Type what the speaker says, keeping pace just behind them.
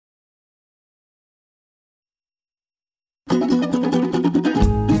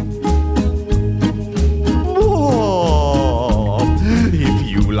If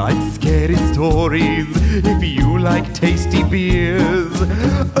you like scary stories, if you like tasty beers,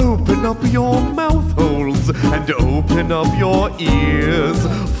 open up your mouth holes and open up your ears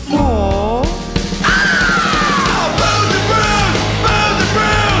for... Booze and Brews! Booze and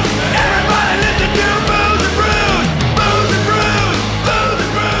Brews! Everybody listen to Booze and Brews! Booze and Brews! Booze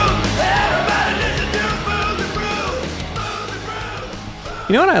and Brews! Everybody listen to Booze and Brews! Booze and Brews!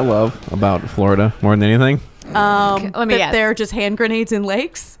 You know what I love about Florida more than anything? Let me guess. They're just hand grenades in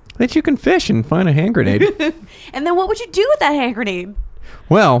lakes. That you can fish and find a hand grenade. And then what would you do with that hand grenade?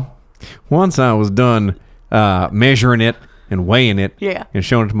 Well, once I was done measuring it and weighing it and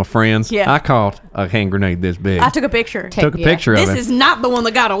showing it to my friends, I caught a hand grenade this big. I took a picture. Took a picture of it. This is not the one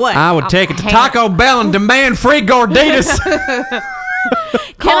that got away. I would take it to Taco Bell and demand free gorditas.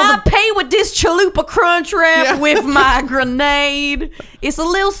 Can I pay with this chalupa crunch wrap with my grenade? It's a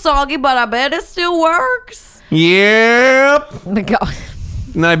little soggy, but I bet it still works. Yep. Oh my God.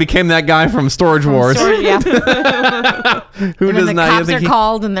 And then I became that guy from Storage Wars. Who and does the cops are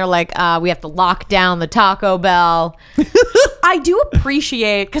called and they're like, we have to lock down the Taco Bell. I do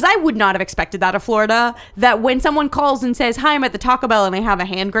appreciate, because I would not have expected that of Florida, that when someone calls and says, hi, I'm at the Taco Bell and they have a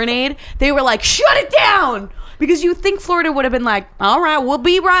hand grenade, they were like, shut it down. Because you think Florida would have been like, all right, we'll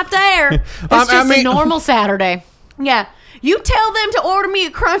be right there. It's just a normal Saturday. Yeah. You tell them to order me a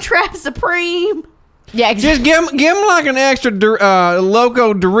Crunchwrap Supreme. Yeah, exactly. Just give them like an extra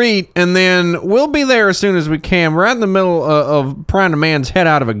Loco Dorito, and then we'll be there as soon as we can. We're right in the middle of prying a man's head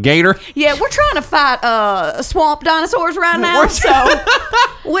out of a gator. Yeah, we're trying to fight swamp dinosaurs right now, so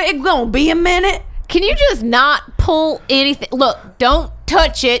it's going to be a minute. Can you just not pull anything? Look, don't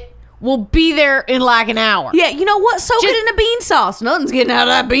touch it. We'll be there in like an hour. Yeah, you know what? Soak it in a bean sauce. Nothing's getting out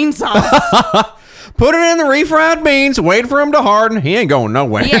of that bean sauce. Put it in the refried beans. Wait for them to harden. He ain't going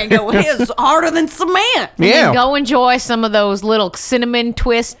nowhere. He ain't going. It's harder than cement. Yeah. Go enjoy some of those little cinnamon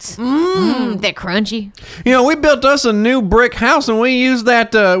twists. They're crunchy. You know, we built us a new brick house, and we used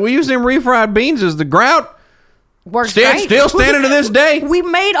that. We used them refried beans as the grout. Works great. Still standing to this day. We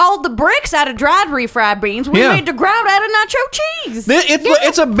made all the bricks out of dried refried beans. We made the grout out of nacho cheese.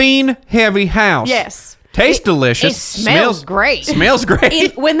 It's a bean-heavy house. Yes. Tastes delicious. It smells great. Smells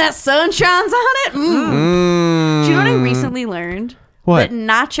great. When that sun shines on it. Do you know what I recently learned? What? That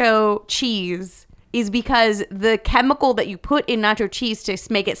nacho cheese is because the chemical that you put in nacho cheese to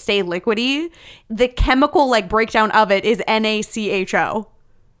make it stay liquidy, the chemical breakdown of it is NaCHO.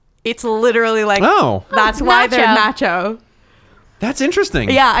 It's literally that's why they're nacho. That's interesting.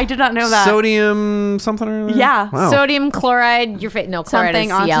 Yeah, I did not know that. Sodium something or other? Yeah. Wow. Sodium chloride. Chloride something is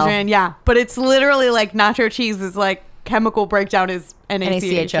Cl. oxygen. Yeah, but it's literally nacho cheese is chemical breakdown is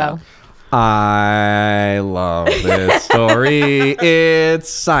NaCHO. I love this story. It's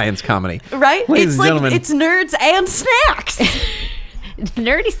science comedy. Right? Ladies and gentlemen. It's nerds and snacks.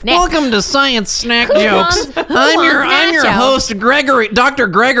 Nerdy snacks. Welcome to Science Snack Jokes. I'm your host, Dr.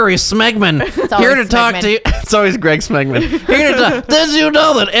 Gregory Smegman. Here to talk to you. It's always Greg Smegman. Here to talk. Did you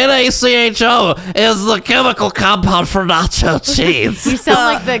know that NaCHO is the chemical compound for nacho cheese? You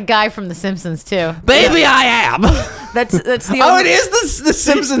sound like the guy from The Simpsons too. Baby, I am. That's the Oh, only, it is the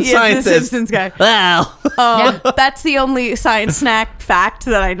Simpsons scientist. the Simpsons guy. Well. That's the only science snack fact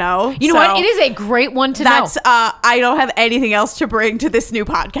that I know. You know what? It is a great one to know. I don't have anything else to bring to this new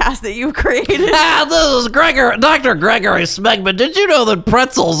podcast that you've created. This is Dr. Gregory Smegman. Did you know that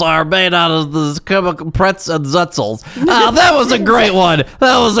pretzels are made out of the chemical pretzels? That was a great one.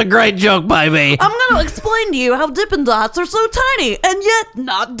 That was a great joke by me. I'm going to explain to you how Dippin' Dots are so tiny and yet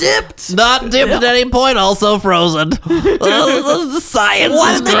not dipped. Not dipped at any point, also frozen. The science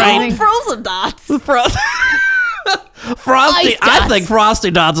Why is are they great. called frozen dots? Frosty, I think Frosty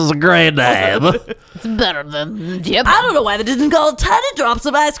Dots is a great name. It's better than dip. I don't know why they didn't call it tiny drops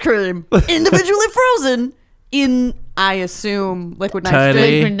of ice cream, individually frozen in, I assume, liquid nitrogen.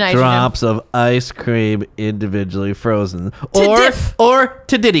 Tiny Liquid nitrogen. drops of ice cream individually frozen. Diff. Or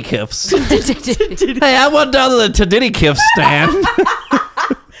Tadiddy-Kiffs. Hey, I went down to the Tadiddy-Kiff stand.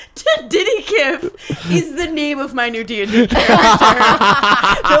 Diddy Kiff is the name of my new D&D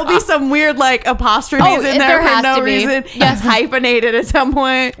character. There'll be some weird apostrophes in there for no reason. Yes. Hyphenated at some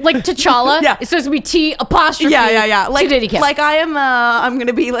point. Like T'Challa. Yeah. It's supposed to be T apostrophe. Yeah. Diddy Kiff. I am I'm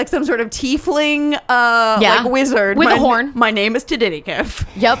gonna be some sort of tiefling wizard with a horn. My name is Tididikif.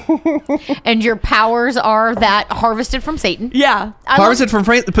 Yep. And your powers are that harvested from Satan. Yeah. Harvested from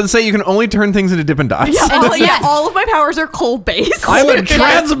France, but say you can only turn things into Dippin' Dots. All of my powers are cold based. I'm a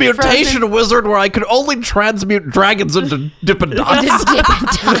transmutation wizard where I can only transmute dragons into Dippin' Dots.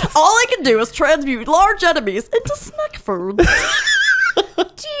 All I can do is transmute large enemies into snack foods.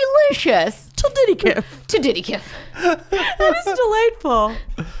 Delicious. To Diddykiff. To Diddykiff. That is delightful.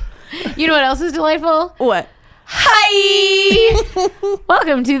 You know what else is delightful? What? Hi!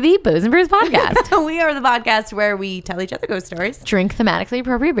 Welcome to the Booze and Brews podcast. We are the podcast where we tell each other ghost stories Drink thematically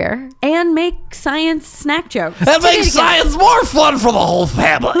appropriate beer. and make science snack jokes. That makes science more fun for the whole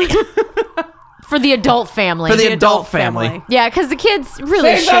family. For the adult family. For the adult family. Yeah, because the kids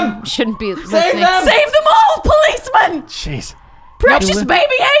really Save them! shouldn't be listening. Save them! Save them all, policemen! Jeez. Precious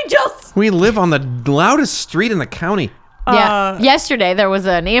baby angels! We live on the loudest street in the county. Yeah. Yesterday there was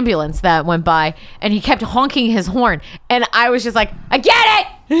an ambulance that went by and he kept honking his horn and I was just like, I get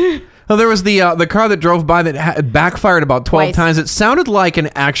it. Oh, there was the car that drove by that backfired about 12 Twice. times. It sounded like an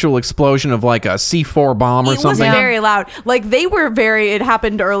actual explosion of like a C4 bomb or It was something. very loud. Like they were it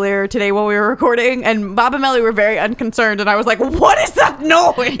happened earlier today while we were recording, and Bob and Melly were very unconcerned, and I was like, what is that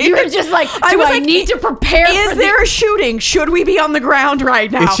noise? You were just like, I need to prepare Is for there a shooting? Should we be on the ground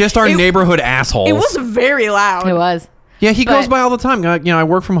right now? It's just our neighborhood assholes. It was very loud. It was. Yeah, he goes But- by all the time. You know, I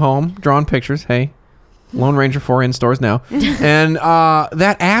work from home, drawing pictures. Hey, Lone Ranger 4 in stores now. And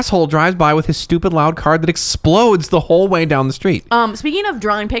that asshole drives by with his stupid loud car that explodes the whole way down the street. Speaking of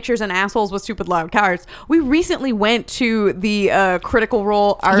drawing pictures and assholes with stupid loud cars, we recently went to the Critical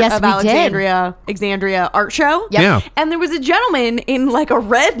Role Art Yes, of we did. Alexandria art show. Yep. Yeah. And there was a gentleman in like a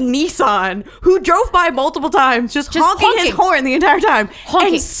red Nissan who drove by multiple times, just honking his horn the entire time.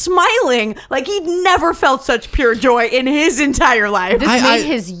 Honking. And smiling like he'd never felt such pure joy in his entire life. This made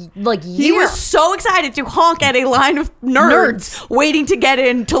his like year. He was so excited to honk at a line of nerds waiting to get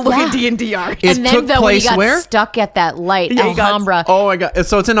in to look at D&D art. It and then took though when he place got where? stuck at that light, Yeah, he got- Alhambra. Oh my god!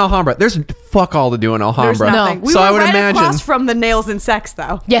 So it's in Alhambra. There's fuck all to do in There's Alhambra. nothing. We so were I would right imagine. across from the Nails and Sex,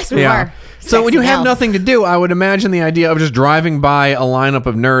 though. Yes, we Yeah. were. So when Sexy you have nails. nothing to do, I would imagine the idea of just driving by a lineup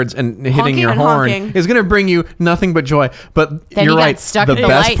of nerds and hitting Honking your and horn honking. is going to bring you nothing but joy. But Then you're he got right. stuck The at the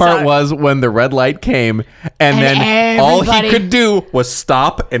best light. part was when the red light came, and then all he everybody- could do was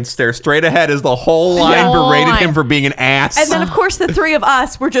stop and stare straight ahead as the whole line Yeah. berated Line. him for being an ass. And then, of course, the three of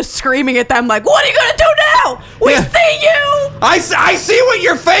us were just screaming at them like, what are you going to do now? We Yeah. see you! I see what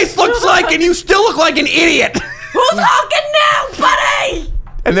your face looks like, and you still look like an idiot. Who's honking now, buddy?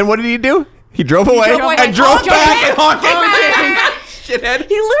 And then what did he do? He drove away drove away and and drove honked back again. and honking. Shithead.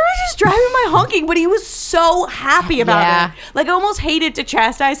 He literally just driving my honking, but he was so happy about Yeah. it. Like, I almost hated to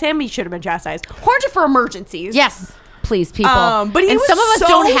chastise him. He should have been chastised. Horns are for emergencies. Yes, please, people. But he and was some of us so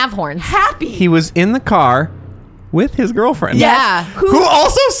don't have horns. Happy. He was in the car with his girlfriend. Yeah. Who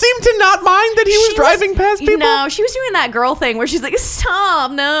also seemed to not mind that he was She driving past people. No, she was doing that girl thing where she's like, stop,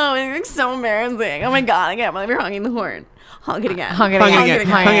 no, it's so embarrassing. Oh my God, I can't believe you're honking the horn. Honk it again. Honk it Honking again. it,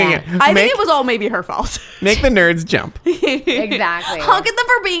 Honk honking it it. I Make- think it was all maybe her fault. Make the nerds jump. Exactly. Honk at them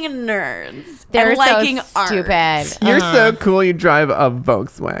for being nerds. They're and liking so art. stupid. You're so cool. You drive a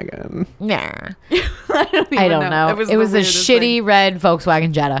Volkswagen. Yeah. I I don't know. It was the a weirdest shitty thing. red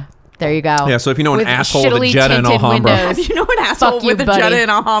Volkswagen Jetta. There you go. Yeah. So if you know an With asshole with a shittily Jetta in tinted Alhambra, windows. If you know an asshole Fuck you, with a buddy. Jetta in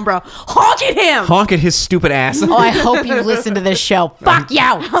Alhambra, honk at him. honk at his stupid ass. Oh, I hope you listen to this show. Fuck you.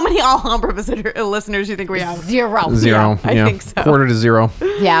 How many Alhambra listeners do you think we have? Zero. Zero. I Yeah. think so. Quarter to 0.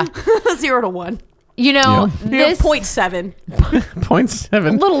 Yeah. 0 to 1. You know, Yeah. this 0.7.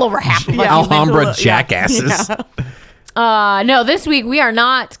 0.7. a little over half of us. Alhambra Yeah. jackasses. No, this week we are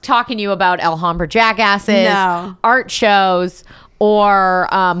not talking to you about Alhambra jackasses, No. art shows, or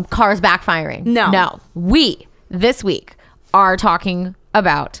cars backfiring. No. We, this week, are talking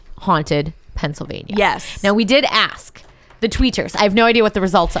about haunted Pennsylvania. Yes. Now, we did ask the tweeters. I have no idea what the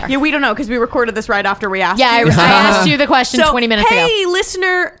results are. Yeah, we don't know because we recorded this right after we asked Yeah, I you. asked you the question 20 minutes ago. Hey,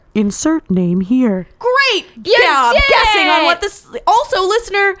 listener, insert name here. Great You job did guessing on it! what this. Also,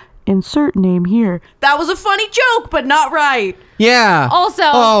 listener, insert name here. That was a funny joke, but not right. Yeah. Also,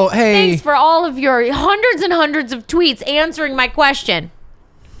 oh, hey. thanks for all of your hundreds and hundreds of tweets answering my question.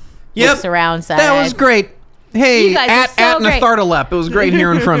 Yep. Looks around, said. That was great. Hey, You guys are at so great. Nathartalep. It was great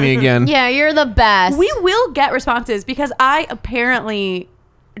hearing from you again. Yeah, you're the best. We will get responses because I apparently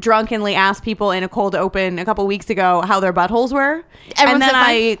drunkenly asked people in a cold open a couple weeks ago how their buttholes were. Everyone and then said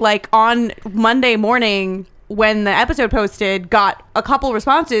I, like, on Monday morning when the episode posted, got a couple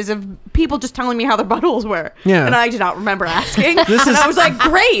responses of people just telling me how their buttholes were. Yeah. And I did not remember asking. This and is- I was like,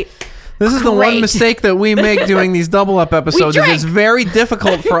 great. This is the one Great. mistake that we make doing these double up episodes. Is drink. it's very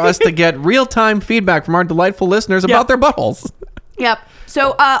difficult for us to get real time feedback from our delightful listeners about their buttholes. Yep.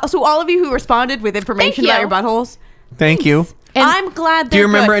 So all of you who responded with information Thank about you. your buttholes, Thank you. And I'm glad Do you they're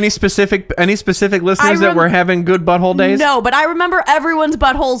remember good. any specific listeners that rem- were having good butthole days? No, but I remember everyone's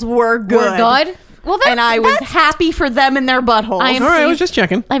buttholes were good. We're good. Well, and I was happy for them and their buttholes. I am All right, I was just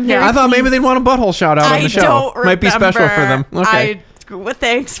checking. I'm very I thought maybe pleased. they'd want a butthole shout out on the show. don't remember. Might be special for them. Okay. Well,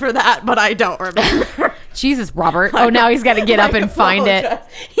 thanks for that, but I don't remember. Jesus, Robert. Oh, now he's got to get up and find it.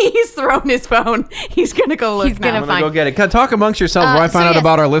 He's thrown his phone. He's gonna go look. He's gonna now. I'm gonna go get it. Talk amongst yourselves while I so find out yes.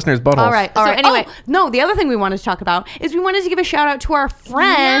 about our listeners' buttholes. All right. So anyway. no, the other thing we wanted to talk about is we wanted to give a shout out to our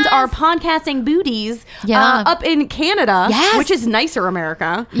friends, our podcasting booties, Yeah. up in Canada, Yes. which is nicer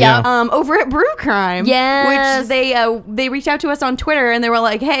America. Yeah. Over at Brew Crime. Yes. Which they reached out to us on Twitter and they were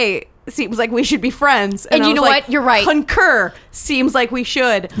like, hey, seems like we should be friends. And I you was know like, what? You're right. Concur. Seems like we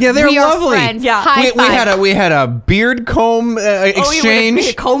should. Yeah, they're We are lovely. friends. Yeah. High five. We had a beard comb exchange.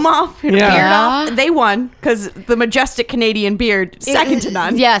 Oh, comb off, and a Yeah. beard Yeah. off. They won because the majestic Canadian beard, second to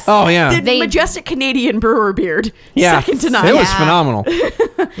none. Yes. Oh, yeah. The They- majestic Canadian brewer beard, Yeah, second to none. It was Yeah. phenomenal.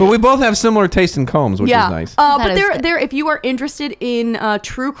 But we both have similar taste in combs, which is nice. That But is there, good. there. If you are interested in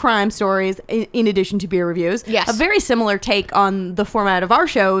true crime stories, in addition to beer reviews, Yes. a very similar take on the format of our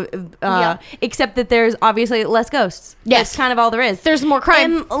show, Yeah. except that there's obviously less ghosts. Yes. That's kind of all there is. There's more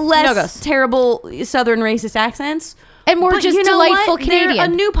crime, and less no ghosts. terrible Southern racist accents. And more But just you know delightful what? They're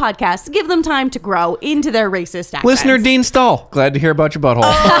Canadian. a new podcast. Give them time to grow into their racist accents. Listener Dean Stahl, glad to hear about your butthole.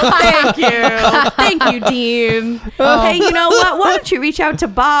 Thank you. Thank you, Dean. Hey, you know what? Why don't you reach out to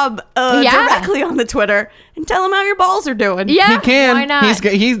Bob Yeah. directly on the Twitter and tell him how your balls are doing? Yeah. He can. Why not?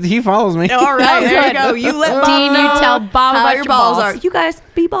 He follows me. All right, Oh, there you good. go. You let Bob Dean, you know tell Bob how about your your balls balls. are. You guys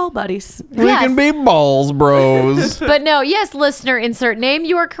be ball buddies. We Yes. can be balls bros. But no, yes, listener, insert name.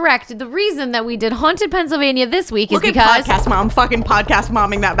 You are correct. The reason that we did Haunted Pennsylvania this week Look is at because podcast mom, fucking podcast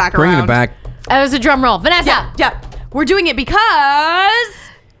momming that back Bringing around. it back. it was a drum roll. Vanessa. Yeah. We're doing it because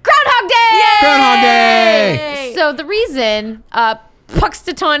Groundhog Day. Groundhog Day. So the reason,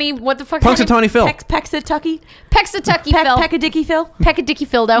 Puxtatawny, what the fuck? Punxsutawney Phil. Pexatucky, Pexatucky Phil. Peckadicky Phil. Peckadicky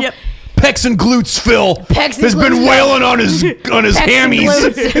Phildo. Yep. Pecs and glutes Phil Pecs and has been glutes Phil. wailing on his Pecs and hammies.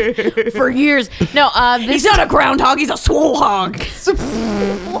 glutes for years. No, this He's not a groundhog. He's a swole hog.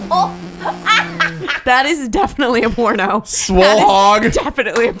 That is definitely a porno. Swole That is hog.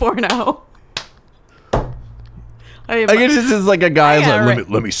 Definitely a porno. I guess this is like a guy's Yeah, like, right.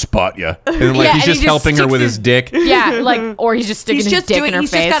 let me spot you, and like Yeah, he's and he just just helping her sticks with his- his dick. Yeah, like, or he's just sticking He's his just dick doing. in her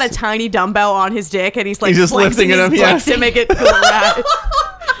He's face. just got a tiny dumbbell on his dick, and he's like He's just flexing lifting it his up, dick yeah. to make it correct.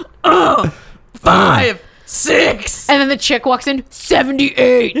 5, 6. and then the chick walks in,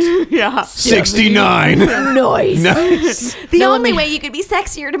 78. Yeah. 69. Nice. Nice. The No, only let me- way you could be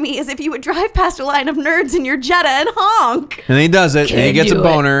sexier to me is if you would drive past a line of nerds in your Jetta and honk. And he does it, and he Can gets a do it.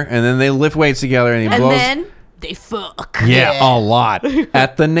 boner, and then they lift weights together, and he And blows. then they fuck. Yeah, a lot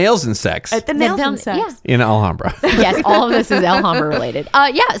at the Nails and Sex At the nails down- and sex. in Alhambra. Yes, all of this is Alhambra related.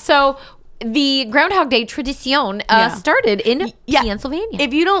 Yeah, so the Groundhog Day tradition started in Pennsylvania.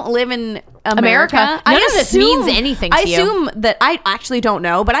 If you don't live in America, America, none of this means anything to I you. assume that I actually don't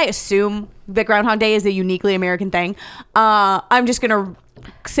know, but I assume that Groundhog Day is a uniquely American thing. I'm just gonna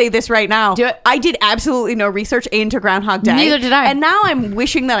say this right now. Do it. I did absolutely no research into Groundhog Day. Neither did I. And now I'm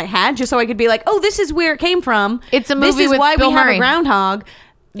wishing that I had, just so I could be like, oh, this is where it came from. It's a This movie is with why Bill we have Murray. a groundhog.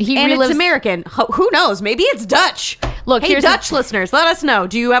 He and relives- it's American. Who knows? Maybe it's Dutch. Look, hey, here's Dutch listeners, let us know.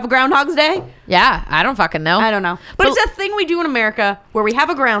 Do you have a Groundhog's Day? Yeah, I don't fucking know. I don't know. But it's a thing we do in America where we have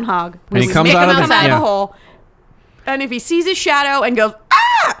a groundhog. And he We comes make out him of the- come out of yeah. a hole. And if he sees his shadow and goes,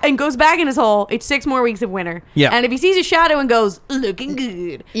 ah, and goes back in his hole, it's 6 more weeks of winter. Yeah. And if he sees his shadow and goes, looking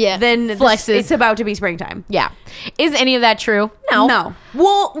good, Yeah. then Flexes. it's about to be springtime. Yeah. Is any of that true? No. No.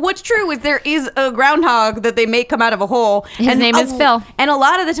 Well, what's true is there is a groundhog that they make come out of a hole. His name is Phil. And a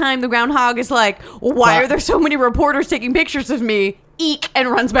lot of the time, the groundhog is like, why Fuck. are there so many reporters taking pictures of me? Eek, and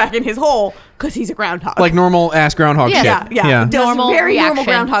runs back in his hole because he's a groundhog. Like normal ass groundhog shit. Yeah. Does Normal very normal reaction.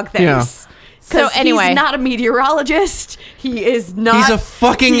 groundhog things. Yeah. So anyway. he's not a meteorologist. He is not. He's a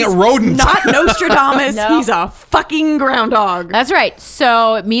fucking he's rodent. Not Nostradamus. No. He's a fucking groundhog. That's right.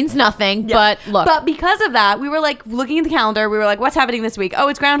 So it means nothing, Yeah. but look. But because of that, we were like looking at the calendar. We were like, what's happening this week? Oh,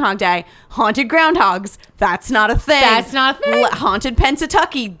 it's Groundhog Day. Haunted groundhogs. That's not a thing. That's not a thing. Haunted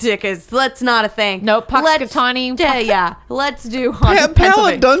Pennsatucky dickus. That's not a thing. Nope, Let's- Puxtatawny. Yeah. Let's do Haunted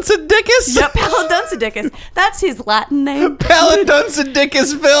Pennsylvania. Paladunsadicus? Yep, Paladunsadicus. That's his Latin name.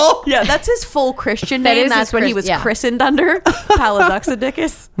 Paladunsadicus, Phil. Yeah, that's his full Christian That name. is That's his what he Chris- was yeah. christened under.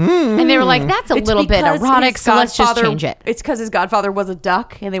 Paladunsadicus. and they were like, that's a It's little bit because erotic, his so let's just godfather- change it. It's because his godfather was a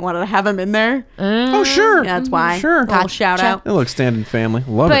duck, and they wanted to have him in there. Oh, sure. Yeah, that's why. Sure. Little shout out. It looks standing family.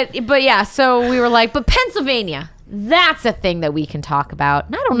 Love it. But yeah, so we were like, but Pennsylvania. That's a thing that we can talk about.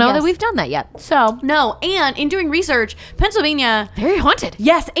 And I don't know that we've done that yet. So No, and in doing research, Pennsylvania... very haunted.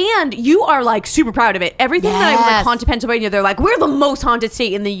 Yes, and you are like super proud of it. Everything that I was like Yes. haunted Pennsylvania, they're like, we're the most haunted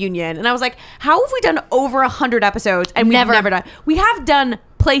state in the union. And I was like, how have we done over 100 episodes and we've Never. never done? We have done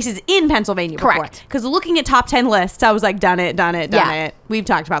places in Pennsylvania before. Correct. Because looking at top 10 lists, I was like, done it. Yeah. We've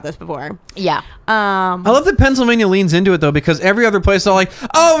talked about this before. Yeah. I love that Pennsylvania leans into it though, because every other place are like,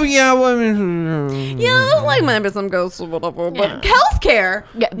 oh yeah, well, I mean, Yeah, like maybe some ghosts or whatever, but healthcare,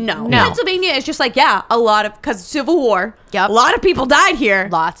 no. No. Pennsylvania is just like, a lot of, because Civil War, Yep. a lot of people died here.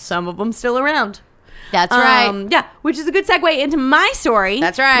 Lots. Some of them still around. That's right. Yeah, which is a good segue into my story.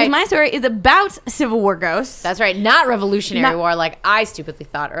 That's right. Because my story is about Civil War ghosts. That's right. Not Revolutionary Not- War like I stupidly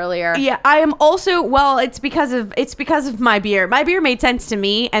thought earlier. Yeah, I am also, well, it's because of my beer. My beer made sense to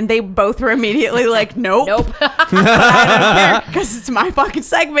me, and they both were immediately like, nope. Nope. I don't care, because it's my fucking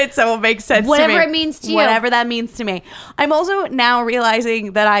segment, so it makes sense to me. Whatever it means to you. Whatever that means to me. I'm also now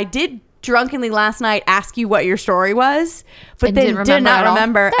realizing that I did drunkenly last night ask you what your story was, but And then didn't did remember not at all.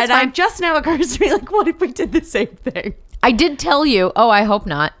 remember. That's And I fine. just now occurs to me, like, what if we did the same thing? I did tell you. Oh, I hope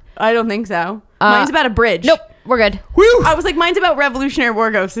not. I don't think so. Mine's about a bridge. Nope. We're good. whew. I was like, mine's about Revolutionary War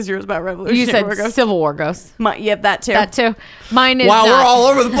ghosts. Is yours about Revolutionary You said War ghosts? Civil War ghosts. Yep, that too. That too. Mine is Wow, we're not. all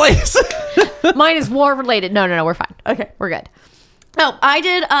over the place. Mine is war related. No, we're fine. Okay. We're good. Oh, I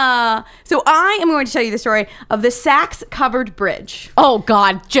did. So I am going to tell you the story of the Sachs Covered Bridge. Oh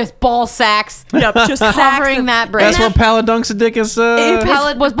God, just ball sacks. Yep, just Covering that bridge. That's where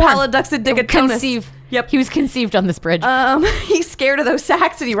Paladunxadicus was born. Paladunxadicus. Conceived. Yep. He was conceived on this bridge. He's scared of those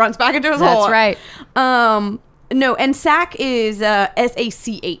sacks and he runs back into his That's hole. right. No, and Sac is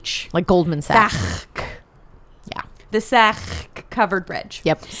S-A-C-H. Like Goldman Sachs. Sach. Yeah. The Sach Covered Bridge.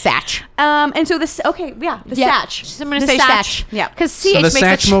 Yep. Satch. And so this. Okay, the Yeah. Satch. I'm gonna The say Satch. Yeah. Because So CH the makes a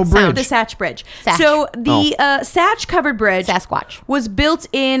Satchmo sound. Bridge. The Satch Bridge. Satch. So the Satch Covered Bridge Sasquatch. was built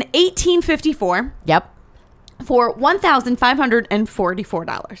in 1854 Yep. for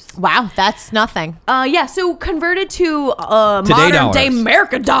 $1,544. Wow, that's nothing. So converted to modern dollars. day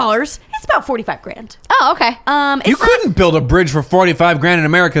American dollars, it's about $45,000. Oh, okay. It's You not- couldn't build a bridge for $45,000 in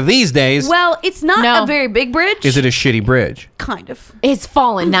America these days. Well, it's not No. a very big bridge. Is it a shitty bridge? Kind of. It's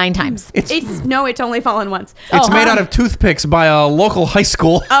fallen 9 times. It's only fallen once. It's made out of toothpicks by a local high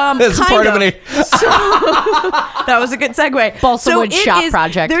school as kind part of of. an. That was a good segue. Balsa Wood it Shop is-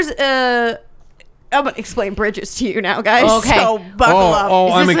 project. There's I'm gonna explain bridges to you now, guys. Okay. So buckle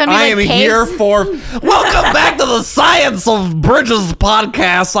up. Is this gonna be I like am caves? here for. Welcome back to the Science of Bridges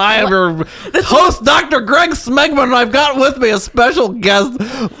podcast. I am your host, Dr. Greg Smegman, and I've got with me a special guest,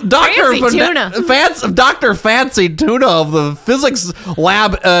 Fancy Tuna. Dr. Fancy Tuna of the physics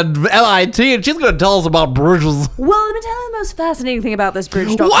lab at MIT, and she's going to tell us about bridges. Well, let me tell you the most fascinating thing about this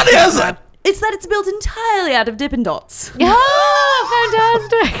bridge. Dr. What is it? It's that it's built entirely out of Dippin' Dots. Oh,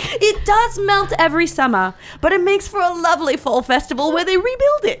 fantastic. It does melt every summer, but it makes for a lovely fall festival where they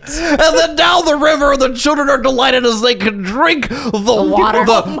rebuild it. And then down the river, the children are delighted as they can drink the water.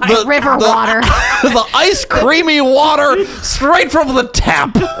 the River water. the ice creamy water straight from the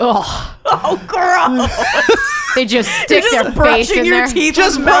tap. Oh, Oh, gross. they just stick You're their just face brushing in your there. teeth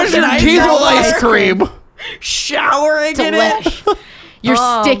Just with brush your melted teeth with water. ice cream. Showering in it. Delish. You're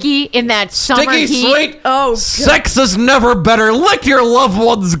sticky in that summer Sticky heat. sweet. Oh, Sex is never better. Lick your loved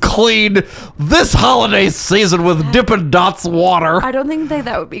ones clean this holiday season with Dippin' Dots water. I don't think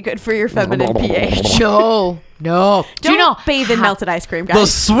that would be good for your feminine pH. No. Don't Do you know bathe in melted ice cream, The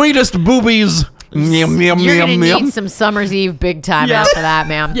guys. sweetest boobies. Yum, yum, you're yum, gonna yum. need some summer's eve big time Yeah. after that,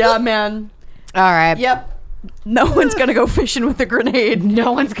 man. Yeah, man. All right. Yep. No one's gonna go fishing with a grenade.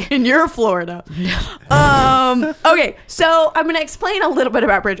 No one's gonna. And you're Florida. Okay, so I'm gonna explain a little bit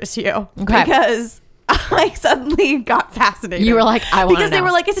about bridges to you Okay. because I suddenly got fascinated. You were like, I wanna because they know.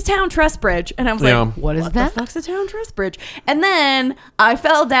 were like, it's a town trust bridge, and I was Yeah. like, What is what that? the fuck's a town trust bridge? And then I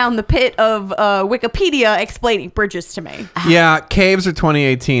fell down the pit of Wikipedia explaining bridges to me. Yeah, caves are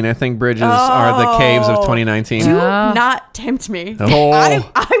 2018. I think bridges are the caves of 2019. Do not tempt me. Oh.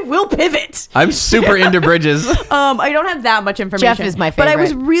 I will pivot. I'm super into bridges. I don't have that much information. Jeff is my But I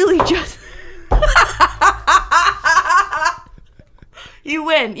was favorite. really just. You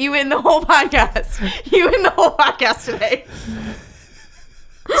win. You win the whole podcast. You win the whole podcast today.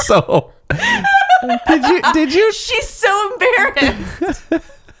 So, did you? She's so embarrassed.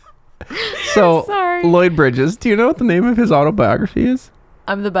 So, Sorry. Lloyd Bridges, do you know what the name of his autobiography is?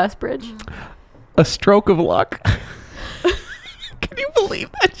 I'm the best bridge. A Stroke of Luck. Can you believe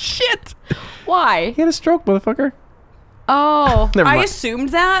that shit? Why? He had a stroke, motherfucker. Oh. Never I mind. assumed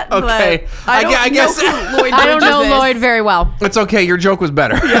that. Okay. But I guess know who Lloyd I don't Bridges know is. Lloyd very well. It's okay. Your joke was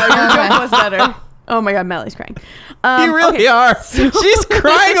better. Your joke was better. Oh my God, Melly's crying. You really are. She's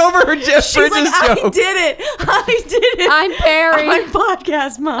crying over her Jeff Bridges like, joke. I did it. I'm Barry. My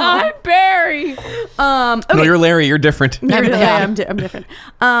podcast mom. I'm Barry. Okay. No, you're Larry. You're different. I'm different.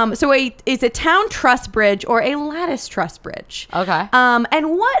 So it's a town truss bridge or a lattice truss bridge. Okay.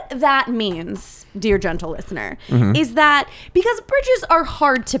 And what that means, dear gentle listener, is that because bridges are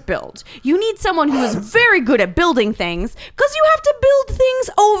hard to build, you need someone who is very good at building things, because you have to build things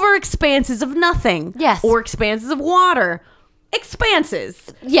over expanses of nothing. Yes. Or expanses of water.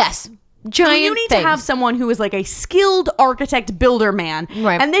 Expanses. Yes. So Giant you need things. to have someone who is like a skilled architect builder man.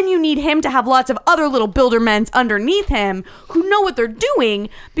 Right. And then you need him to have lots of other little builder men underneath him who know what they're doing,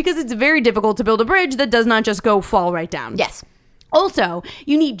 because it's very difficult to build a bridge that does not just go fall right down. Yes. Also,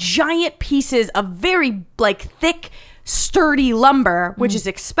 you need giant pieces of very like thick, sturdy lumber, which is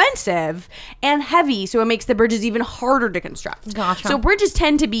expensive and heavy, so it makes the bridges even harder to construct. Gotcha. So bridges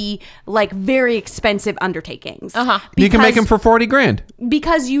tend to be like very expensive undertakings. You can make them for $40,000.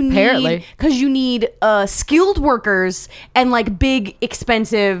 Because you Apparently. need skilled workers and like big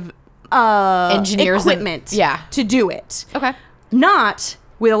expensive Engineers and- equipment to do it. Okay. Not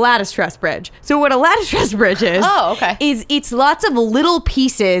with a lattice truss bridge. So what a lattice truss bridge is, is it's lots of little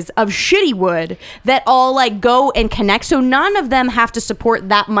pieces of shitty wood that all like go and connect. So none of them have to support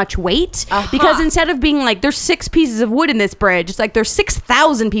that much weight, because instead of being like there's 6 pieces of wood in this bridge, it's like there's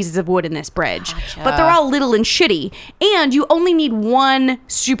 6,000 pieces of wood in this bridge. Gotcha. But they're all little and shitty. And you only need one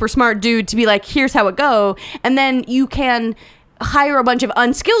super smart dude to be like, here's how it go. And then you can hire a bunch of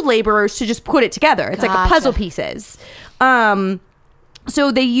unskilled laborers to just put it together. It's like a puzzle pieces.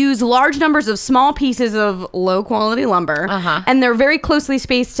 So they use large numbers of small pieces of low quality lumber, and they're very closely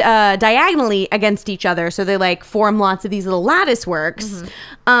spaced diagonally against each other. So they like form lots of these little lattice works.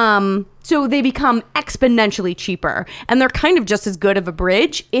 So they become exponentially cheaper, and they're kind of just as good of a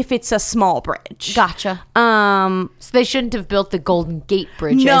bridge if it's a small bridge. Gotcha. So they shouldn't have built the Golden Gate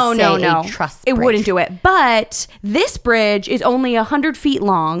Bridge. No. A truss It bridge. wouldn't do it. But this bridge is only 100 feet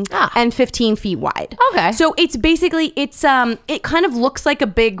long and 15 feet wide. Okay. So it's basically it kind of looks like a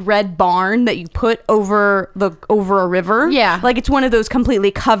big red barn that you put over a river. Yeah. Like it's one of those completely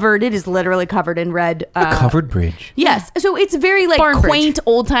covered. It is literally covered in red. A covered bridge. Yes. So it's very like Barn quaint,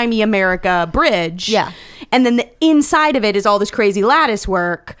 old-timey America bridge. Yeah. And then the inside of it is all this crazy lattice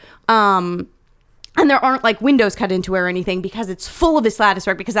work. And there aren't like windows cut into it or anything, because it's full of this lattice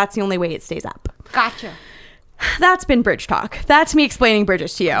work, because that's the only way it stays up. Gotcha. That's been bridge talk. That's me explaining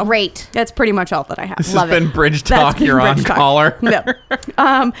bridges to you. Great. That's pretty much all that I have. This has been bridge talk. Been You're bridge on talk. caller. No.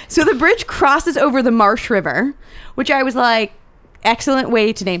 So the bridge crosses over the Marsh River, which I was like, excellent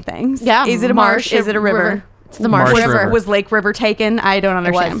way to name things. Yeah. Is it a marsh? Is it a river? It's the Marsh Marsh River. River. Was Lake River taken? I don't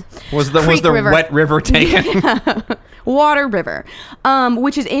understand. Was the Creek River. wet river taken? Water River,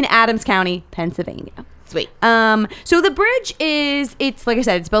 which is in Adams County, Pennsylvania. Sweet. So the bridge it's like I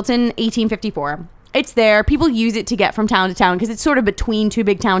said, it's built in 1854. It's there. People use it to get from town to town, because it's sort of between two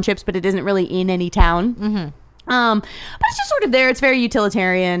big townships, but it isn't really in any town. But it's just sort of there. It's very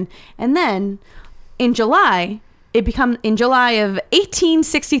utilitarian. And then in July of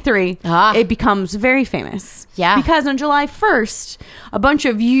 1863, it becomes very famous. Yeah. Because on July 1st, a bunch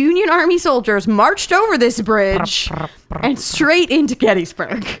of Union Army soldiers marched over this bridge and straight into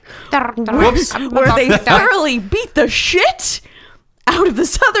Gettysburg, where they thoroughly beat the shit out of the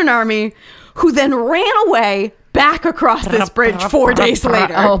Southern Army, who then ran away back across this bridge 4 days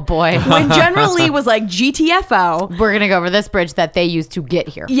later. Oh boy. When General Lee was like, GTFO. We're going to go over this bridge that they used to get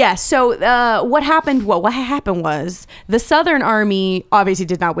here. Yes. So what happened was the Southern Army obviously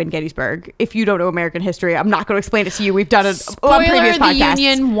did not win Gettysburg. If you don't know American history, I'm not going to explain it to you. We've done it on previous the podcasts.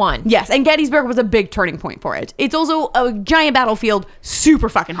 Union won. Yes, and Gettysburg was a big turning point for it. It's also a giant battlefield, super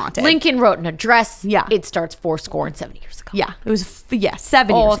fucking haunted. Lincoln wrote an address. Yeah. It starts 70 years ago. Yeah, it was 7 years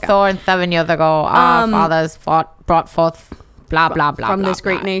ago. Also, 7 years ago, our fathers brought forth blah, blah, blah, From blah, this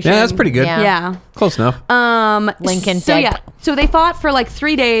great blah. nation. Yeah, that's pretty good. Yeah. Close enough. Lincoln so dead. yeah, so they fought for like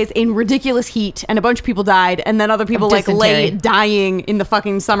 3 days in ridiculous heat, and a bunch of people died, and then other people like lay dysentery. dying in the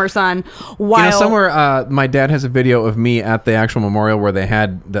fucking summer sun. While somewhere my dad has a video of me at the actual memorial where they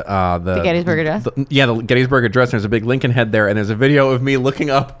had the Gettysburg Address? the Gettysburg Address, and there's a big Lincoln head there, and there's a video of me looking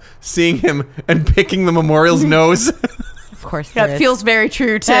up, seeing him, and picking the memorial's nose. Of course, that feels very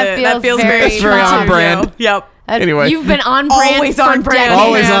true to That feels very very true on to brand. you. Yep. Anyway. You've been on brand. Always for on brand. decades.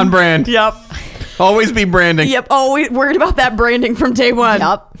 Always on brand. Yep. Always be branding. Yep. Always worried about that branding from day one.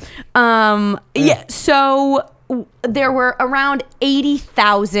 Yup. Yeah. So there were around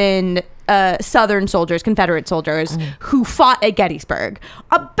 80,000 Southern soldiers, Confederate soldiers, who fought at Gettysburg.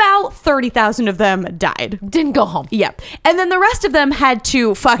 About 30,000 of them died. Didn't go home. Yep. And then the rest of them had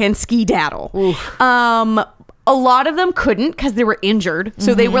to fucking skedaddle. A lot of them couldn't because they were injured.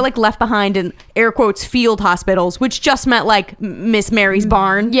 So they were like left behind in air quotes field hospitals, which just meant like Miss Mary's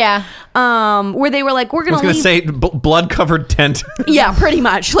barn. Yeah. Where they were like, we're going to leave. say blood-covered tent. Yeah, pretty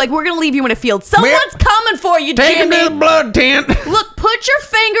much. Like, we're going to leave you in a field. Someone's coming for you, Take him Jimmy. to the blood tent. Look, put your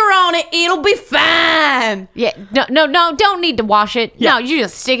finger on it. It'll be fine. Yeah. No, don't need to wash it. Yeah. No, you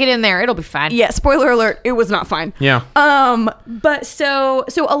just stick it in there. It'll be fine. Yeah, spoiler alert, it was not fine. Yeah. But so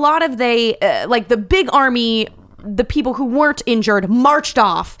a lot of like the big army, the people who weren't injured marched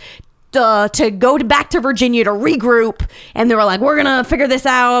off to go back to Virginia to regroup, and they were like, we're gonna figure this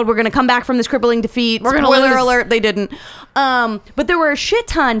out, we're gonna come back from this crippling defeat. We're gonna Spoiler lose. alert, they didn't. But there were a shit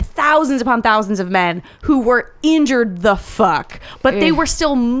ton, thousands upon thousands of men who were injured the fuck, but they were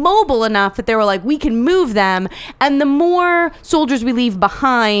still mobile enough that they were like, we can move them, and the more soldiers we leave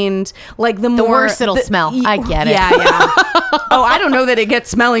behind, like the more worse it'll smell. I get it. Yeah. Oh, I don't know that it gets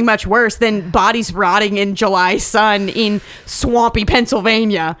smelling much worse than bodies rotting in July sun in swampy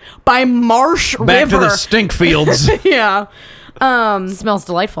Pennsylvania by Marsh Back River. to the stink fields. Yeah. Smells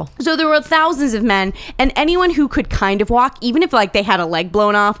delightful. So there were thousands of men, and anyone who could kind of walk, even if like they had a leg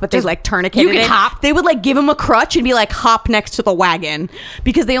blown off, but they like tourniqueted you could it, hop. they would like give them a crutch and be like, hop next to the wagon,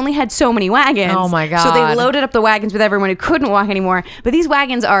 because they only had so many wagons. Oh my So they God. loaded up the wagons with everyone who couldn't walk anymore. But these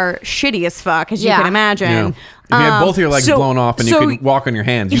wagons are shitty as fuck, as you Yeah. can imagine. If you had both of your legs so- blown off and so- you could walk on your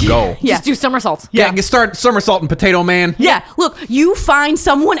hands, you go. Yeah. Just do somersaults. Yeah, you start somersaulting, Potato Man. Yeah, look, you find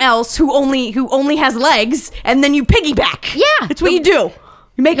someone else who only has legs, and then you piggyback. Yeah. It's what you do.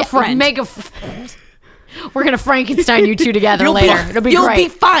 You make a friend. We're gonna Frankenstein you two together You'll later. It'll be you'll great. be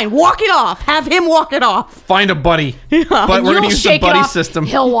fine. Walk it off. Have him walk it off. Find a buddy. But we're You'll going to use the shake it buddy off, system.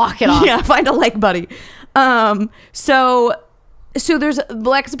 He'll walk it off. Yeah, find a leg buddy. So there's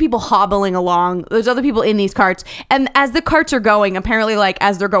lots of people hobbling along. There's other people in these carts. And as the carts are going, apparently like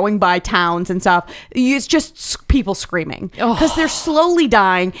as they're going by towns and stuff, it's just people screaming. Because they're slowly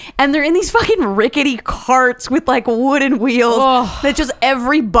dying. And they're in these fucking rickety carts with like wooden wheels that just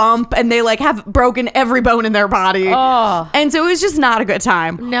every bump, and they like have broken every bone in their body. And so it was just not a good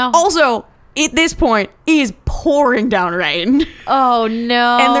time. No. Also, at this point, it is pouring down rain. Oh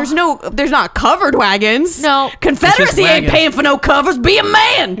no. And there's not covered wagons. No. Confederacy ain't wagons. paying for no covers. Be a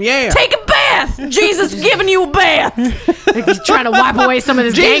man. Yeah. Take a bath. Jesus giving you a bath. He's trying to wipe away some of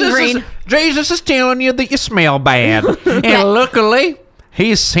this gangrene. Jesus is telling you that you smell bad. And luckily,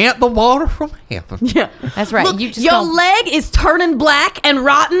 he sent the water from heaven. Yeah. That's right. Look, You just your don't- leg is turning black and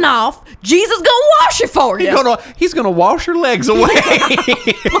rotting off. Jesus gonna wash it for you. He's gonna wash your legs away.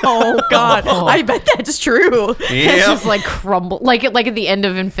 Oh God. I bet that's true. It's Yeah. just like crumble, like at the end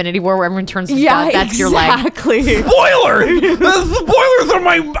of Infinity War, where everyone turns to Yeah, dust. That's your leg. exactly. Spoiler! The spoilers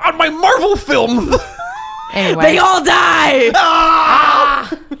on my Marvel films. Anyway, They all die.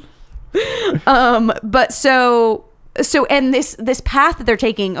 But so and this path that they're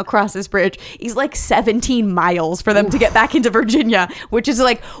taking across this bridge is like 17 miles for them to get back into Virginia, which is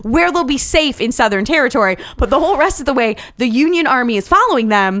like where they'll be safe in Southern territory. But the whole rest of the way, the Union Army is following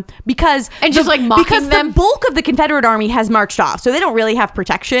them because just, like, mocking because them? the bulk of the Confederate Army has marched off, so they don't really have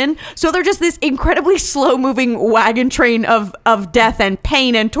protection. So they're just this incredibly slow moving wagon train of death and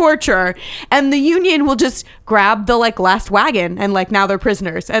pain and torture. And the Union will just grab the like last wagon and like now they're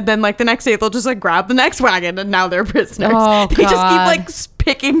prisoners, and then like the next day they'll just like grab the next wagon and now they're prisoners. Oh, They just keep God. like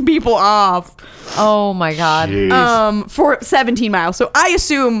picking people off oh my God. for 17 miles. So I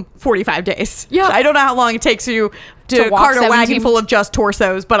assume 45 days. Yeah. I don't know how long it takes you to walk cart a wagon 17 full of just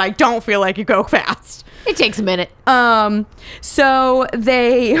torsos, but I don't feel like you go fast. It takes a minute. So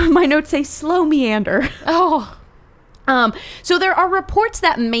my notes say slow meander. Oh. So there are reports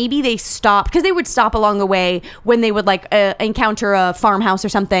that maybe they stopped, because they would stop along the way when they would like encounter a farmhouse or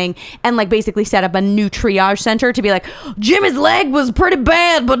something and like basically set up a new triage center to be like, Jimmy's leg was pretty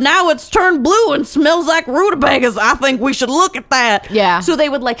bad, but now it's turned blue and smells like rutabagas. I think we should look at that. Yeah. So they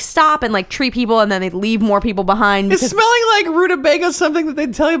would like stop and like treat people, and then they'd leave more people behind. Is because- smelling like rutabaga something that they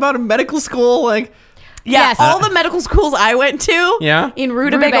tell you about in medical school? Like, Yeah, Yes. all the medical schools I went to, Yeah. in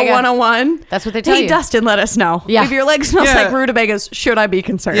Rutabaga Rutabaga. 101. That's what they tell Hey, you. Dustin, let us know. Yeah. If your leg smells Yeah. like rutabagas, should I be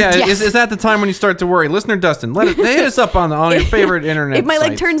concerned? yeah, Yes. is that the time when you start to worry? Listener Dustin, hit us up on your favorite internet. If my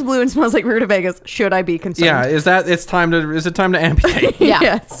leg sites. turns blue and smells like rutabagas, should I be concerned? Yeah, is it time to amputate? Yeah.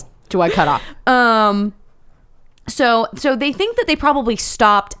 Yes. Do I cut off? So they think that they probably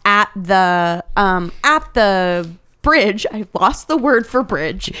stopped at the bridge. I lost the word for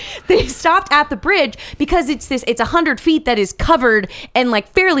bridge. They stopped at the bridge because it's 100 feet that is covered and like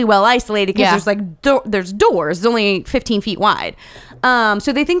fairly well isolated because there's like there's doors. It's only 15 feet wide.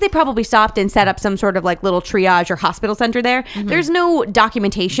 So they think they probably stopped and set up some sort of like little triage or hospital center there. There's no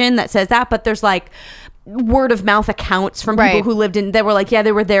documentation that says that, but there's like word of mouth accounts from people who lived in, they were like, yeah,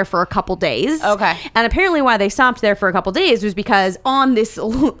 they were there for a couple days. Okay. And apparently why they stopped there for a couple days was because on this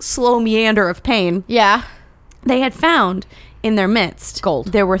slow meander of pain, they had found in their midst gold.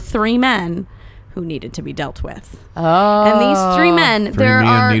 There were 3 men who needed to be dealt with. Oh. And these 3 men,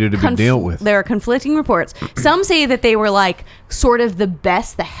 needed to be dealt with. There are conflicting reports. Some say that they were like sort of the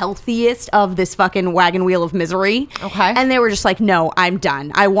best, the healthiest of this fucking wagon wheel of misery. Okay. And they were just like, no, I'm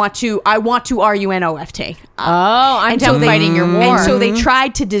done. I want to RUNOFT. I'm done fighting your war. And so they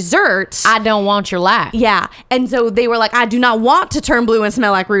tried to desert. I don't want your life. Yeah. And so they were like, I do not want to turn blue and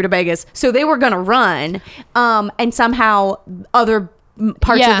smell like rutabagas. So they were going to run. And somehow other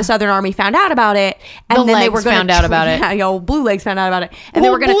parts of the Southern Army found out about it, and the then they were going to found out about it. Yeah, Blue Legs found out about it, and they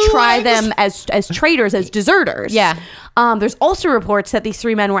were going to try them as traitors, as deserters. Yeah. There's also reports that these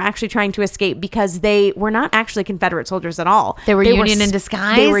 3 men were actually trying to escape because they were not actually Confederate soldiers at all. They were Union in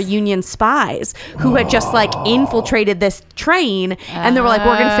disguise? They were Union spies who had just like infiltrated this train, and they were like,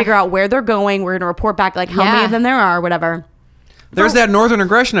 we're going to figure out where they're going. We're going to report back like how many of them there are, whatever. There's that northern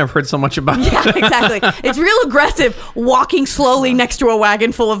aggression I've heard so much about. Yeah, exactly. It's real aggressive walking slowly next to a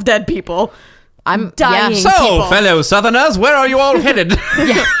wagon full of dead people. I'm dying. So, people. fellow Southerners, where are you all headed?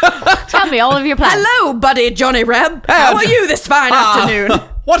 Tell me all of your plans. Hello, buddy Johnny Reb. How are you this fine afternoon?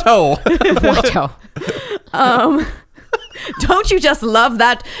 What ho? What? Don't you just love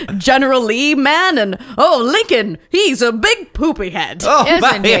that General Lee man? And Lincoln, he's a big poopy head. Oh,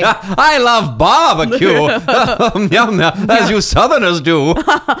 Isn't he? I love barbecue. As you Southerners do.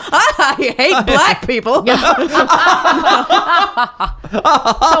 I hate black people.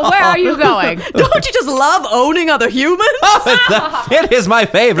 So where are you going? Don't you just love owning other humans? It is my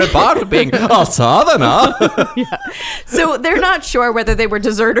favorite part of being a Southerner. So they're not sure whether they were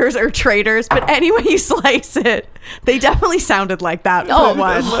deserters or traitors, but anyway you slice it, they definitely sounded like that. Oh, for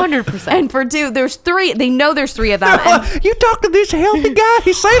one. 100%. And for 2, there's 3. They know there's 3 of them. And You talk to this healthy guy,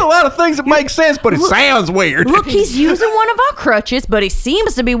 he's saying a lot of things that make sense, but it sounds weird. look, he's using one of our crutches, but he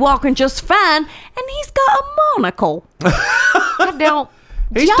seems to be walking just fine, and he's got a monocle. I don't.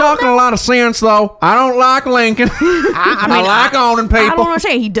 He's talking a lot of sense, though. I don't like Lincoln. I like owning I don't people.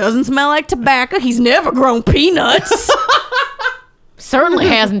 understand. He doesn't smell like tobacco. He's never grown peanuts. Certainly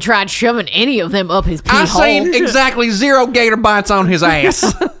hasn't tried shoving any of them up his pee I've hole. seen exactly 0 gator bites on his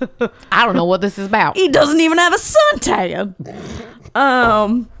ass. I don't know what this is about. He doesn't even have a suntan.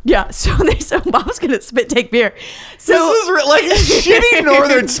 Yeah. So Bob's gonna spit take beer. So This is like shitty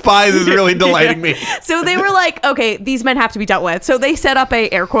Northern spies is really delighting me. So they were like, okay, these men have to be dealt with. So they set up a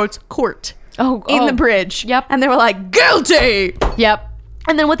air quotes court in the bridge. Yep. And they were like, guilty. Yep.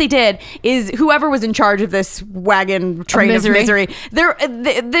 And then what they did is whoever was in charge of this wagon train of misery,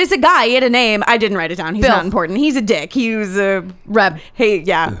 there's a guy, he had a name. I didn't write it down. He's Bill. not important. He's a dick. He was a Reb. Hey,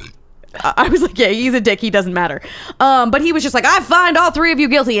 yeah. I was like, yeah, he's a dick. He doesn't matter. But he was just like, I find all 3 of you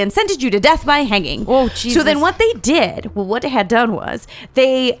guilty and sentenced you to death by hanging. Oh, Jesus. So then what they did, what they had done was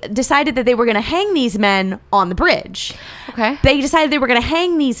they decided that they were going to hang these men on the bridge. Okay. They decided they were going to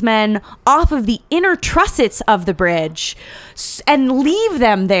hang these men off of the inner trussets of the bridge and leave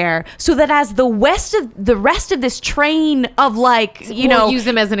them there so that as the rest of this train of We'll use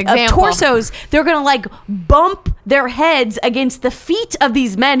them as an of example. torsos, they're going to like bump their heads against the feet of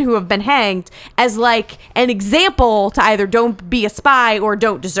these men who have been hanged as like an example to either don't be a spy or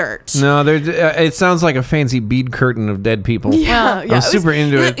don't desert. No, it sounds like a fancy bead curtain of dead people. Yeah, I'm super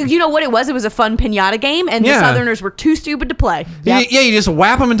into it. You know what it was? It was a fun pinata game, and the Southerners were too stupid to play. Yeah, you just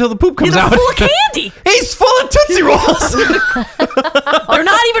whap him until the poop comes They're out. full of candy. He's full of Tootsie Rolls. They're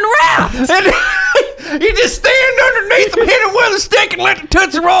not even wrapped. And you just stand underneath him, hit him with a stick, and let the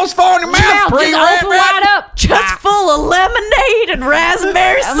Tootsie Rolls fall in your mouth. Just open wide up. Just full of lemonade and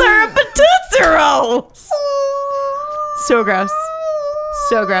raspberry syrup and Tootsie Rolls. So gross.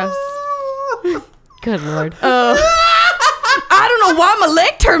 So gross. Good Lord. I don't know why my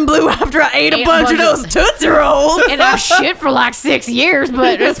leg turned blue after I ate a bunch of those Tootsie Rolls. And I shit for like 6 years,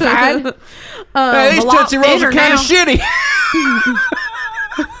 but it's fine. Hey, these Tootsie Rolls are kind of shitty.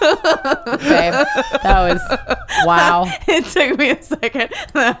 Babe, that was wow. It took me a second.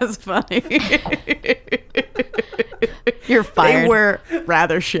 That was funny. You're fired. They were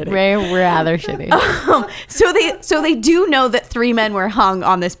rather shitty. Rather shitty. So they do know that 3 men were hung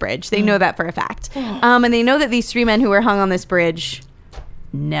on this bridge. They know that for a fact. And they know that these 3 men who were hung on this bridge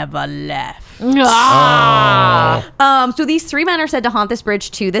never left. So these three men are said to haunt this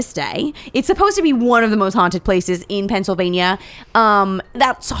bridge to this day. It's supposed to be one of the most haunted places in Pennsylvania.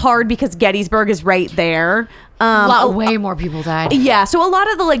 That's hard because Gettysburg is right there. Way more people died. Yeah, so a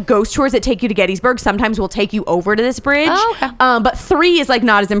lot of the like ghost tours that take you to Gettysburg sometimes will take you over to this bridge. Oh, okay. But 3 is like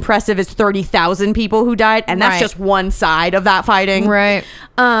not as impressive as 30,000 people who died, and that's Right. just one side of that fighting. Right.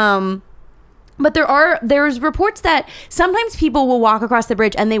 But there's reports that sometimes people will walk across the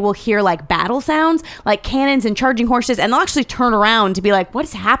bridge and they will hear like battle sounds, like cannons and charging horses, and they'll actually turn around to be like, "What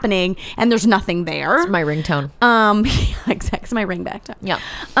is happening?" And there's nothing there. It's my ringtone. Yeah, exactly. It's my ringback. Yeah.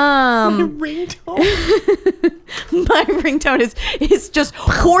 Ringtone. My ringtone is just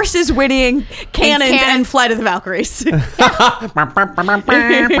horses winning, cannons, and Flight of the Valkyries.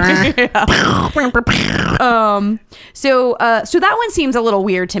 So that one seems a little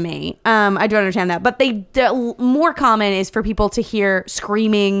weird to me. I do understand that, but the more common is for people to hear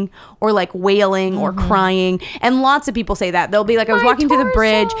screaming or like wailing or crying, and lots of people say that. They'll be like, I was walking through the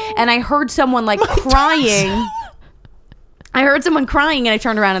bridge and I heard someone like crying. I heard someone crying and I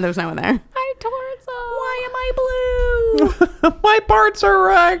turned around and there was no one there. My torso. Why am I blue? My parts are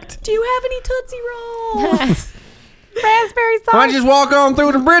wrecked. Do you have any Tootsie Rolls? Raspberry sauce. Why don't you just walk on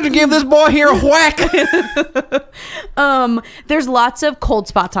through the bridge and give this boy here a whack? There's lots of cold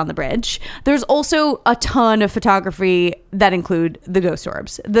spots on the bridge. There's also a ton of photography that include the ghost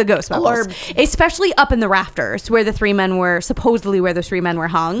orbs, the ghost bubbles, especially up in the rafters where the three men were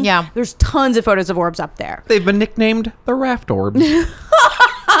hung. Yeah. There's tons of photos of orbs up there. They've been nicknamed the Raft Orbs.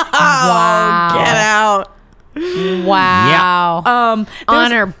 Wow. Get out. Wow.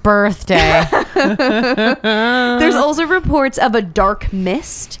 On her birthday. There's also reports of a dark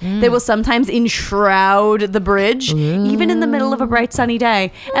mist that will sometimes enshroud the bridge, even in the middle of a bright sunny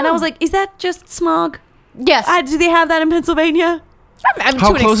day. And I was like, is that just smog? Yes. Do they have that in Pennsylvania?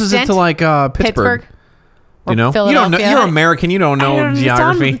 How close is it to like Pittsburgh? You know, you don't know. Philadelphia. You're American. You don't know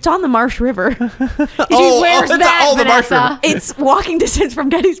geography. It's on the Marsh River. Where's that, the Marsh Vanessa? River. It's walking distance from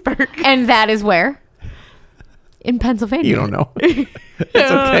Gettysburg. And that is where? In Pennsylvania. You don't know. It's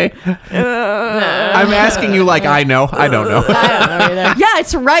okay. I'm asking you like I know. I don't know. I don't know either. Yeah,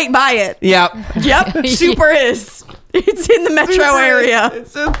 it's right by it. Yeah. Yep, super is. It's in the metro area.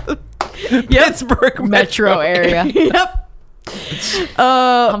 It's in the Pittsburgh Metro area. Yep.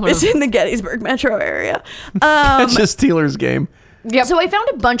 It's in the Gettysburg metro area. It's just Steelers game. Yep. So I found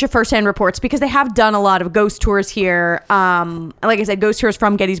a bunch of firsthand reports because they have done a lot of ghost tours here. Like I said, ghost tours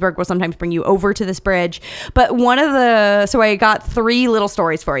from Gettysburg will sometimes bring you over to this bridge. But so I got 3 little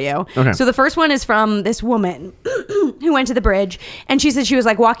stories for you. Okay. So the first one is from this woman who went to the bridge, and she said she was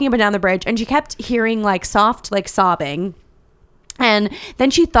like walking up and down the bridge, and she kept hearing like soft like sobbing. And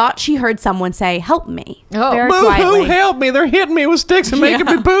then she thought she heard someone say, "Help me." Oh. Very Boo-hoo, quietly. help me. They're hitting me with sticks and making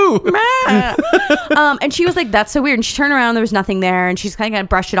me boo. And she was like, "That's so weird." And she turned around, there was nothing there, and she's kind of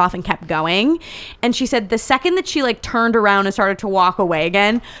brushed it off and kept going. And she said the second that she like turned around and started to walk away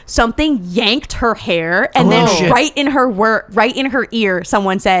again, something yanked her hair, and then shit. right in her ear,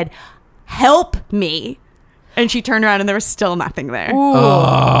 someone said, "Help me." And she turned around and there was still nothing there. Ooh.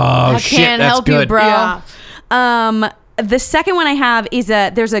 Oh, I shit. can't That's help good. you, bro. Yeah. The second one I have is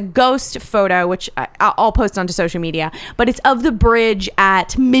there's a ghost photo, which I'll post onto social media, but it's of the bridge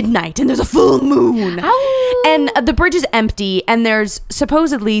at midnight and there's a full moon. Ow. And the bridge is empty and there's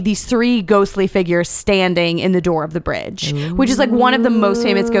supposedly these 3 ghostly figures standing in the door of the bridge, which is like one of the most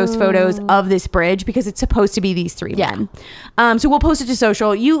famous ghost photos of this bridge because it's supposed to be these 3 men. So we'll post it to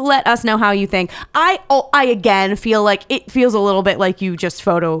social. You let us know how you think. I again feel like it feels a little bit like you just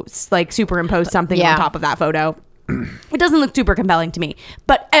superimpose something on top of that photo. It doesn't look super compelling to me,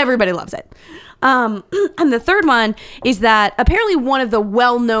 but everybody loves it. And the third one is that apparently one of the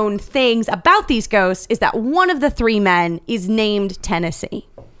well-known things about these ghosts is that one of the 3 men is named Tennessee.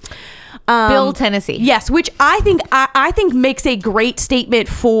 Bill Tennessee. Yes, which I think makes a great statement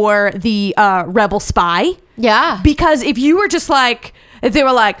for the rebel spy. Yeah. Because if you were just like, if they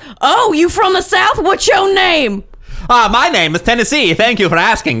were like, "Oh, you from the South? What's your name?" My name is Tennessee. Thank you for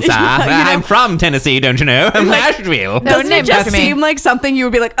asking, sir. I'm from Tennessee, don't you know? Nashville. Doesn't it just seem like something you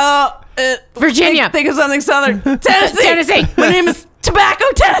would be like, Virginia. Think of something Southern. Tennessee. Tennessee. My name is Tobacco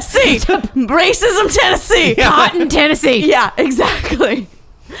Tennessee. Racism Tennessee. Cotton Tennessee. Yeah, exactly.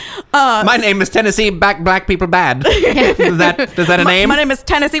 My name is Tennessee Black People Bad. Is that a name? My name is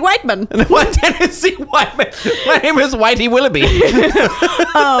Tennessee Whiteman. What Tennessee Whiteman? My name is Whitey Willoughby.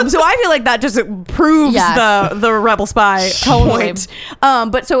 So I feel like that just proves the rebel spy point.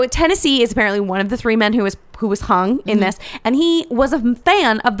 But so Tennessee is apparently one of the 3 men who was hung in this, and he was a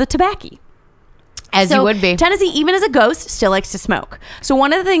fan of the tobacco. As you would be. Tennessee, even as a ghost, still likes to smoke. So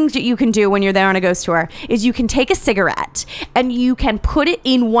one of the things that you can do when you're there on a ghost tour is you can take a cigarette and you can put it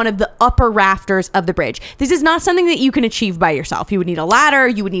in one of the upper rafters of the bridge. This is not something that you can achieve by yourself. You would need a ladder,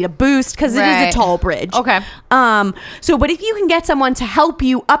 you would need a boost, because it is a tall bridge. Okay. But if you can get someone to help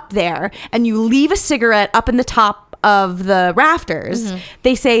you up there and you leave a cigarette up in the top of the rafters,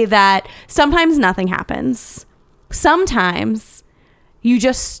 they say that sometimes nothing happens. Sometimes you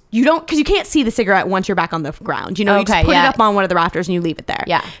don't, because you can't see the cigarette once you're back on the ground. You just put it up on one of the rafters and you leave it there.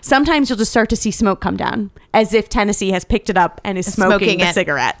 Yeah. Sometimes you'll just start to see smoke come down, as if Tennessee has picked it up and is smoking the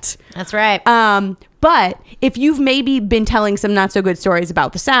cigarette. That's right. But if you've maybe been telling some not so good stories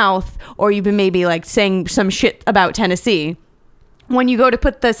about the South, or you've been maybe like saying some shit about Tennessee, when you go to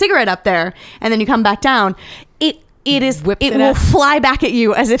put the cigarette up there and then you come back down, it will fly back at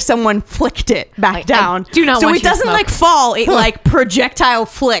you as if someone flicked it back down. Do not so want it doesn't like fall, it like projectile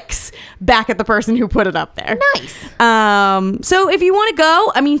flicks back at the person who put it up there. Nice. So if you want to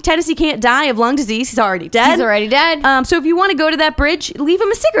go, I mean, Tennessee can't die of lung disease. He's already dead. So if you want to go to that bridge, leave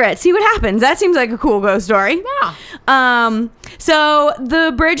him a cigarette, see what happens. That seems like a cool ghost story. Yeah. So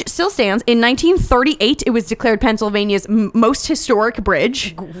the bridge still stands. In 1938, it was declared Pennsylvania's most historic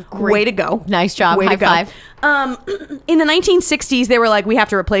bridge. Great. Way to go. Nice job. Way High to go. five. In the 1960s, they were like, we have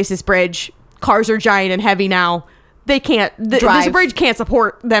to replace this bridge. Cars are giant and heavy now. They can't, this bridge can't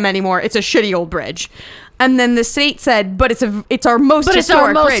support them anymore. It's a shitty old bridge. And then the state said, but it's our most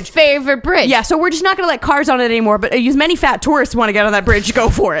historic bridge. Favorite bridge. Yeah, so we're just not going to let cars on it anymore, but as many fat tourists want to get on that bridge, go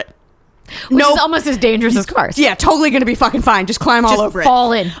for it. Which is almost as dangerous as cars. Yeah, totally going to be fucking fine. Just climb all over it.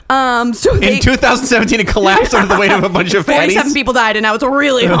 Fall in. So In 2017, it collapsed under the weight of a bunch of fatties. 47 people died, and now it's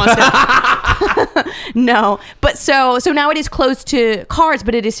really haunted. No, but so now it is closed to cars,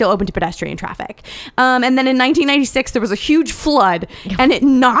 but it is still open to pedestrian traffic. And then in 1996, there was a huge flood, and it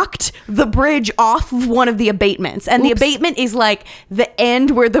knocked the bridge off of one of the abatements. And the abatement is like the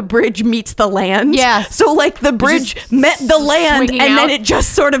end where the bridge meets the land. Yeah. So like the bridge met the land, and then it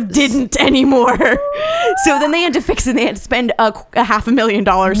just sort of didn't anymore. So then they had to fix it. They had to spend a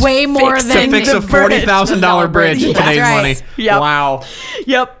 $500,000 way more than to fix a $40,000 bridge in today's money. Yep. Wow.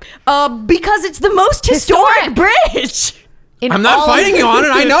 Yep. Because it's the most historic bridge. I'm not fighting you on it.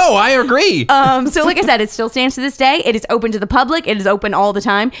 I know. I agree. So like I said, it still stands to this day. It is open to the public. It is open all the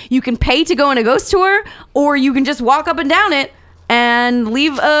time. You can pay to go on a ghost tour, or you can just walk up and down it and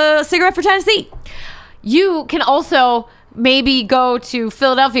leave a cigarette for Tennessee. You can also maybe go to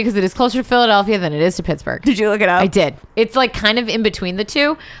Philadelphia, because it is closer to Philadelphia than it is to Pittsburgh. Did you look it up? I did. It's like kind of in between the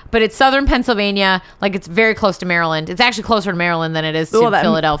two, but it's southern Pennsylvania. Like it's very close to Maryland. It's actually closer to Maryland than it is to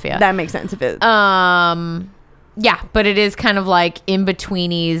Philadelphia. That makes sense if it. Yeah, but it is kind of like in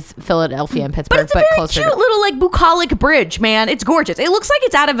betweenies Philadelphia and Pittsburgh, but it's a very cute little like bucolic bridge, man. It's gorgeous. It looks like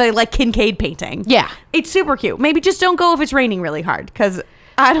it's out of a like Kincaid painting. Yeah, it's super cute. Maybe just don't go if it's raining really hard, because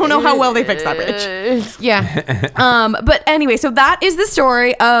I don't know how well they fixed that bridge. Yeah. But anyway, so that is the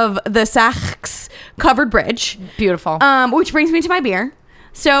story of the Sachs covered bridge. Beautiful. Which brings me to my beer.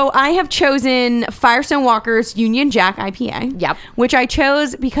 So I have chosen Firestone Walker's Union Jack IPA. Yep. Which I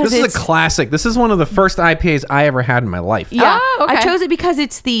chose because this is a classic. This is one of the first IPAs I ever had in my life. Yeah. Oh, okay. I chose it because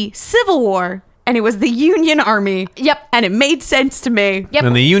it's the Civil War, and it was the Union Army. Yep. And it made sense to me. Yep.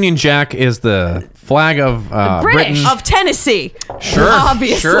 And the Union Jack is the flag of British. Britain. Of Tennessee. Sure.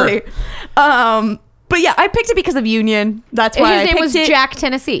 Obviously. Sure. But yeah, I picked it because of Union. That's why his I name was picked it. Jack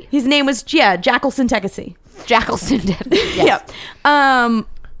Tennessee. His name was, Jackelson, Tennessee. Jackelson. Yes. Yep.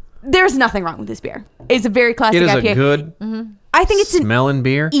 There's nothing wrong with this beer. It's a very classic It is IPA. a good I think it's an smelling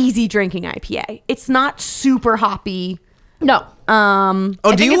beer. easy drinking IPA. It's not super hoppy. No.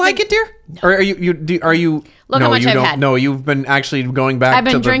 Oh, do you like it, dear? Or are you? Look no, how much you I've don't. had. No, you've been actually going back. I've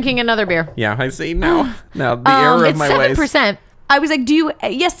been to drinking another beer. Yeah, I see now. Now the error of It's my 7%. ways. I was like,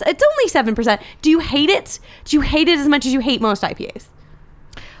 yes, it's only 7%. Do you hate it? Do you hate it as much as you hate most IPAs?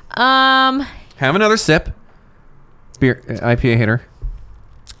 Have another sip. Beer IPA hater.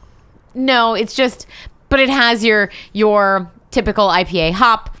 No, it's just, but it has your typical IPA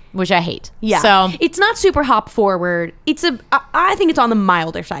hop, which I hate. Yeah. So it's not super hop forward. I think it's on the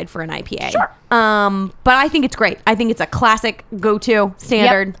milder side for an IPA. Sure. But I think it's great. I think it's a classic go-to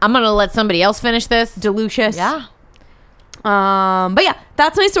standard. Yep. I'm gonna let somebody else finish this. Delicious. Yeah. But yeah,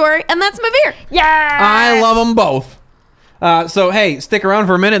 that's my story, and that's my beer. Yeah. I love them both. So hey, stick around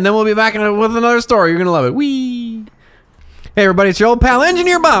for a minute, and then we'll be back with another story. You're gonna love it. Whee! Hey everybody, it's your old pal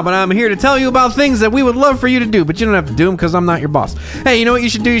Engineer Bob, and I'm here to tell you about things that we would love for you to do, but you don't have to do them because I'm not your boss. Hey, you know what you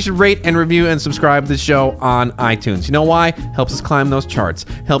should do? You should rate and review and subscribe to the show on iTunes. You know why? Helps us climb those charts.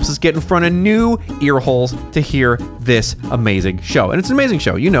 Helps us get in front of new ear holes to hear this amazing show. And it's an amazing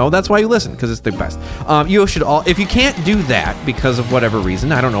show. You know, that's why you listen, because it's the best. You should all, if you can't do that because of whatever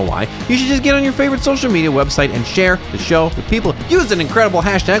reason, I don't know why, you should just get on your favorite social media website and share the show with people. Use an incredible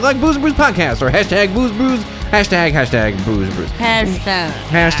hashtag like Booze and Brews Podcast or hashtag Booze Brews, hashtag Booze and Brews.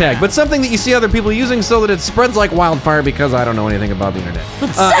 Hashtag. But something that you see other people using so that it spreads like wildfire, because I don't know anything about the internet.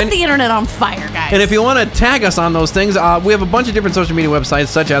 Let's set the internet on fire, guys. And if you want to tag us on those things, we have a bunch of different social media websites,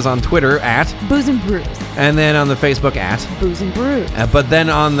 such as on Twitter at Booze and Brews. And then on the Facebook at Booze and Brews. but then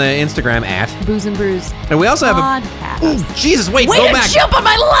on the Instagram at Booze and Brews. And we also have Podcast. Oh, Jesus, wait, Way go to back. jump on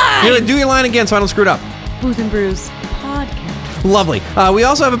my line! Do your line again so I don't screw it up. Booze and Brews Podcast. Lovely. We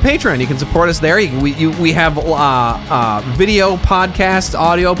also have a Patreon. You can support us there. We have video podcasts,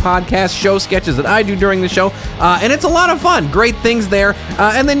 audio podcasts, show sketches that I do during the show, and it's a lot of fun. Great things there.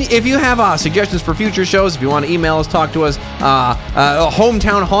 And then if you have suggestions for future shows, if you want to email us, talk to us,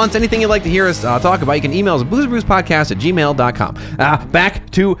 hometown haunts, anything you'd like to hear us talk about, you can email us at boozebrewspodcast@gmail.com. Back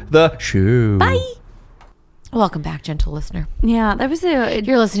to the show. Bye. Welcome back, gentle listener. Yeah, that was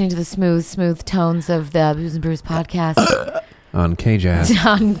You're listening to the smooth tones of the Booze and Brews podcast On K-Jazz.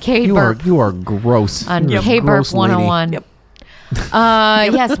 on K You Burp. are gross. On You're a K Burp gross lady. 101. Yep.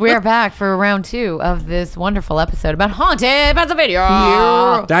 Yes, we are back for round 2 of this wonderful episode about haunted Pennsylvania.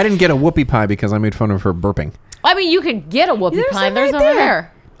 I didn't get a whoopie pie because I made fun of her burping. I mean, you can get a whoopie pie. some There's right over there.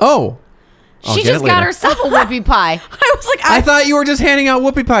 there. Oh. I'll She get just it got later. herself a whoopie pie. I was like, I thought you were just handing out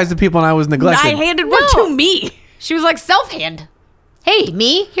whoopie pies to people and I was neglected. I handed one No. to me. She was like, self-hand. Hey,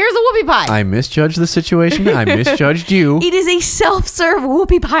 me, here's a whoopie pie. I misjudged the situation. I misjudged you. It is a self-serve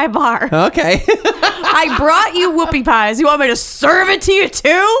whoopie pie bar. Okay. I brought you whoopie pies. You want me to serve it to you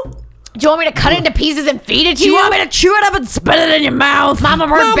too? Do you want me to cut it into pieces and feed it to Do you want me to chew it up and spit it in your mouth? Mama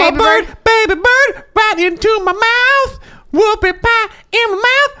bird, Mama baby bird? baby bird, right into my mouth. Whoopie pie in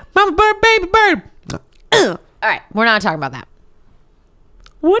my mouth. Mama bird, baby bird. All right, we're not talking about that.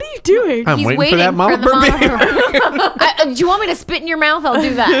 What are you doing? I'm He's waiting for that mama the bird, baby bird. Do you want me to spit in your mouth? I'll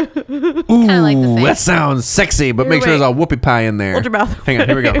do that. Ooh, like the same. that sounds sexy, but Here, make sure wait. there's a whoopie pie in there. Hold your mouth. Hang on,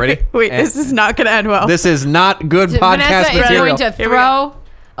 here we go. Ready? Wait, And this is not going to end well. this is not good podcast Vanessa is material. going to Here we throw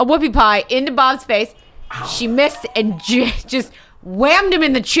a whoopie pie into Bob's face. She missed and just whammed him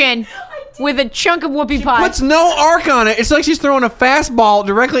in the chin with a chunk of whoopie pie. Puts no arc on it. It's like she's throwing a fastball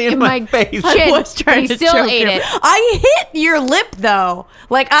directly in my face. I chin, was trying but he to still choke ate you. it. I hit your lip though.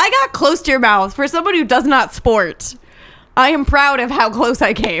 Like I got close to your mouth. For someone who does not sport, I am proud of how close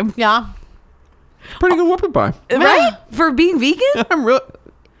I came. Yeah. Pretty good whoopie pie. Right? For being vegan? I'm real.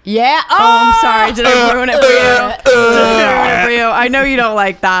 Yeah. Oh, I'm sorry. Did I ruin it for you? Did I ruin it for you? I know you don't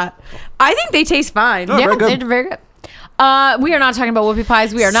like that. I think they taste fine. Oh, Yeah, very good. they're very good. We are not talking about whoopie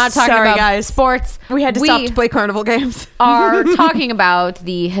pies. We are not talking Sorry, about guys. sports. We had to stop to play carnival games. are talking about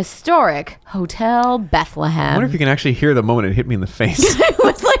the historic Hotel I Bethlehem. wonder if you can actually hear the moment it hit me in the face. It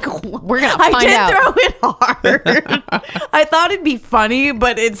was like, We're gonna I find did out. throw it hard. I thought it'd be funny,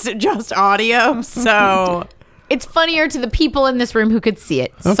 but it's just audio, so It's funnier to the people in this room who could see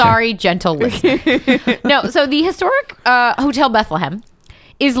it. Sorry, gentle listener. No, so the historic Hotel Bethlehem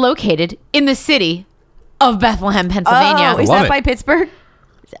is located in the city of Bethlehem, Pennsylvania. Oh, is Love that it. by Pittsburgh?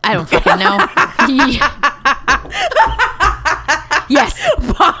 I don't fucking know. Yes.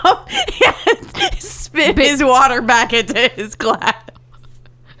 Bob spit his water back into his glass.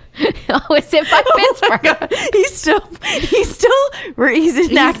 Oh, is it by Pittsburgh? He's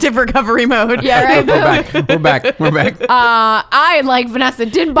in active recovery mode. Yeah, right. We're back. I, like Vanessa,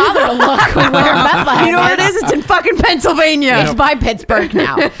 didn't bother to look where Bethlehem You know where it is? It's in fucking Pennsylvania. It's by Pittsburgh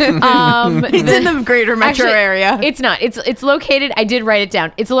now. It's in the greater metro Actually, area. It's not. It's located. I did write it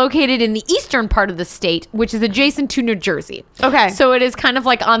down. It's located in the eastern part of the state, which is adjacent to New Jersey. Okay. So it is kind of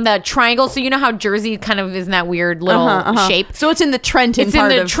like on the triangle. So you know how Jersey kind of is in that weird little shape. So it's in the Trenton It's in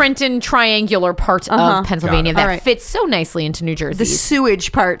part the of Trenton triangular part of Pennsylvania Got it. that Alright. fits so nicely into New Jersey. the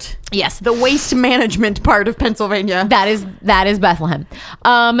sewage part. Yes. The waste management part of Pennsylvania. That is Bethlehem.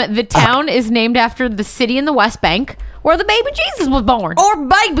 The town is named after the city in the West Bank where the baby Jesus was born. Or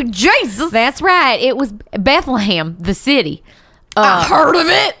baby Jesus. That's right. It was Bethlehem, the city. I heard of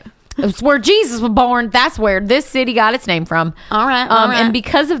it. It's where Jesus was born. That's where this city got its name from. All right, And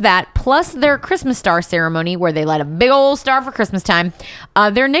because of that, plus their Christmas star ceremony, where they light a big old star for Christmas time,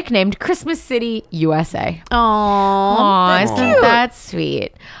 they're nicknamed Christmas City, USA. Aw, Isn't that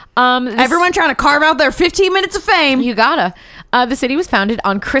sweet? This- Everyone trying to carve out their 15 minutes of fame. You gotta. The city was founded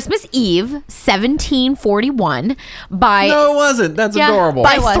on Christmas Eve, 1741, by No, it wasn't. That's adorable.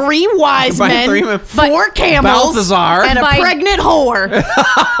 By It was. 3 wise By men, 3 men. 4 camels, Balthazar. and a By- pregnant whore.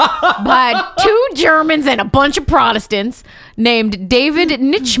 by 2 Germans and a bunch of Protestants named David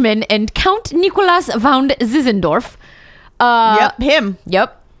Nitschmann and Count Nicolas von Zinzendorf. Him.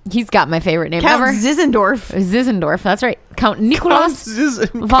 Yep. He's got my favorite name Count ever. Zinzendorf. Zinzendorf. That's right. Count Nicolas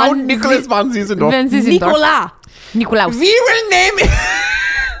Count Nicholas von Zinzendorf. von Zinzendorf. Nicolas. Nikolaus. We will name it.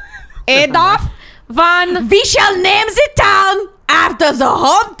 Adolf von... We shall name the town after the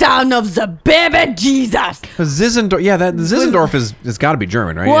hometown of the baby Jesus. Zinzendorf. Yeah, that Zinzendorf has got to be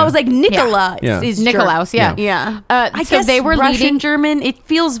German, right? Well, yeah. I was like, Nicola Yeah. is Nikolaus, yeah. Yeah. I so guess they were Russian- leading German. It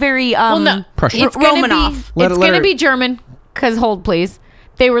feels very no. Prussian. It's gonna be, Romanov. Let it's her- gonna be German, because hold please.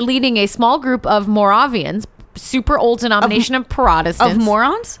 They were leading a small group of Moravians, super old denomination of Protestants. of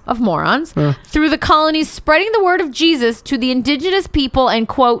morons. Of morons. Through the colonies, spreading the word of Jesus to the indigenous people and,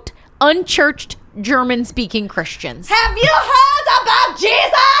 quote, unchurched German-speaking Christians. Have you heard about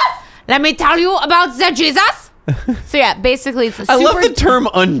Jesus? Let me tell you about the Jesus. So yeah, basically it's a super I love the term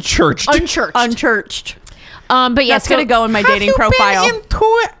unchurched. unchurched. Unchurched. But yeah, That's gonna go in my dating profile.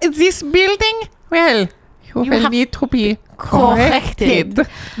 into this building? Well, you will have- need to be Corrected.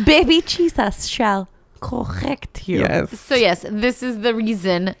 Baby Jesus shall correct you. Yes. So yes, this is the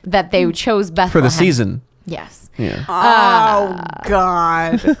reason that they chose Bethlehem For the season. Yes. Yeah. Oh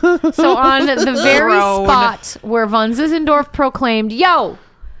God. So on the very Grown. spot where von Zinzendorf proclaimed, "Yo,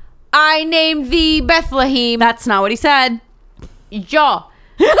 I named thee Bethlehem." That's not what he said. Yo.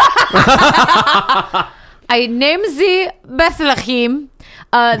 I named thee Bethlehem.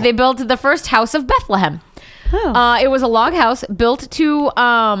 They built the first house of Bethlehem. It was a log house built to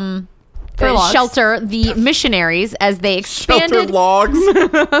logs. shelter the missionaries as they expanded. Shelter logs.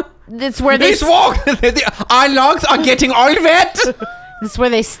 It's where they These our logs are getting all wet. It's where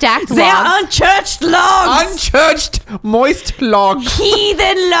they stacked They are logs. unchurched logs. Unchurched, moist logs.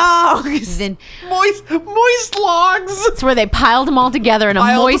 Heathen logs. Then Moist logs. it's where they piled them all together in a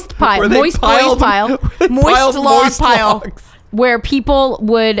moist pile, where they moist piled- pile, Moist log pile. logs. where people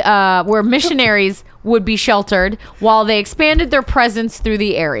would, where missionaries would be sheltered while they expanded their presence through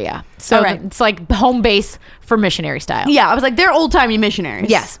the area. So All right. it's like home base for missionary style. Yeah, I was like, they're old timey missionaries.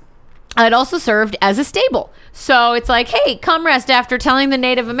 Yes. It also served as a stable. So it's like, hey, come rest after telling the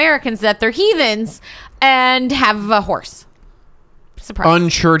Native Americans that they're heathens and have a horse. Surprise.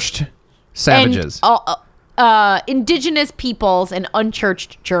 Unchurched savages. Indigenous peoples and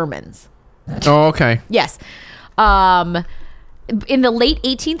unchurched Germans. Oh, okay. Yes. In the late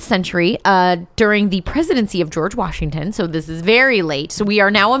 18th century, during the presidency of George Washington, so this is very late. So we are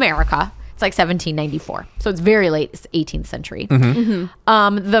now America. It's like 1794. So it's very late 18th century.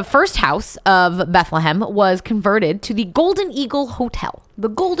 The first house of Bethlehem was converted to the Golden Eagle Hotel. The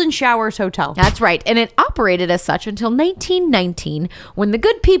Golden Showers Hotel. That's right. And it operated as such until 1919 when the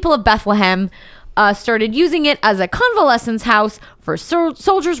good people of Bethlehem started using it as a convalescence house for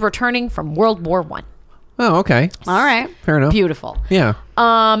soldiers returning from World War I. Oh, okay. All right. Fair enough. Beautiful. Yeah.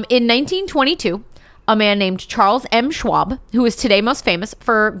 In 1922, a man named Charles M. Schwab, who is today most famous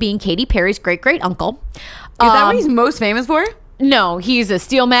for being Katy Perry's great-great-uncle. Is that what he's most famous for? No, he's a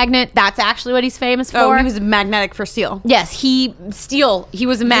steel magnate. That's actually what he's famous for. Oh, he was magnetic for steel. Yes, he was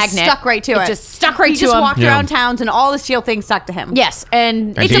a magnet. Just stuck right to it. Just stuck right he to just him. walked Yeah. around towns and all the steel things stuck to him. Yes,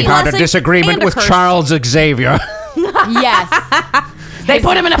 and It's a blessing and a curse. Charles Xavier. yes, They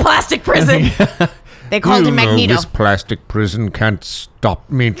put him in a plastic prison. they called him Magneto. plastic prison can't stop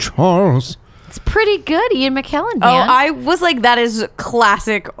me, Charles. It's pretty good, Ian McKellen. Oh, Man. I was like, that is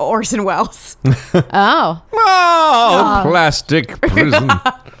classic Orson Welles. Oh, Oh, plastic prison.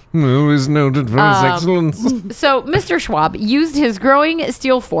 Who is noted for his excellence. so Mr. Schwab used his growing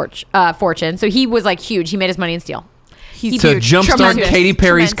steel fortune. So he was like huge. He made his money in steel. He's To huge. jumpstart Tremendous. Katy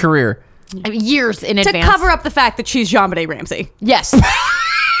Perry's Tremendous. career. Years in To advance. cover up the fact that she's Jean-Benet Ramsey. Yes.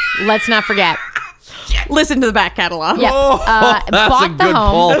 Let's not forget. Listen to the back catalog. Yeah. That's a Bought the good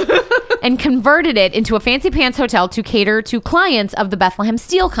home pull. and converted it into a fancy pants hotel to cater to clients of the Bethlehem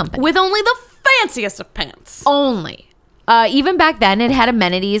Steel Company. With only the fanciest of pants. Only. Even back then, it had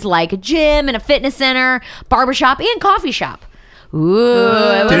amenities like a gym and a fitness center, barbershop, and coffee shop. Ooh,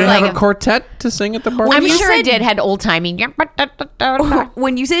 it was Did it like have a quartet to sing at the bar? I'm you sure said- it did. Had old timey.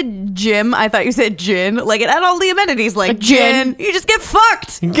 When you said gym, I thought you said gin. Like, it had all the amenities like gin. gin. You just get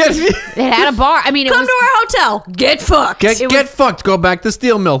fucked. Get It had a bar. I mean, it Come was. to our hotel. Get fucked. get fucked. Go back to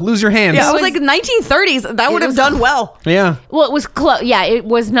steel mill. Lose your hands. Yeah, it was was- like 1930s. That would have was- done well. Yeah. Well, it was close. Yeah, it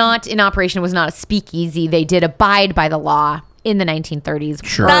was not in operation. It was not a speakeasy. They did abide by the law. in the 1930s.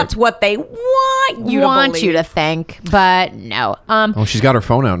 Sure. That's what they want you to believe. You to think, but no. Oh, she's got her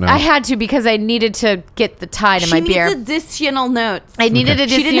phone out now. I had to because I needed to get the tide in my beer. She needs additional notes. I needed Okay.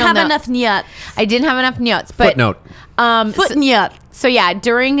 additional She didn't have notes. enough nuts. I didn't have enough notes. But Footnote. Nuts. So yeah,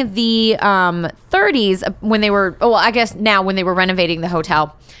 during the 30s, when they were, I guess now when they were renovating the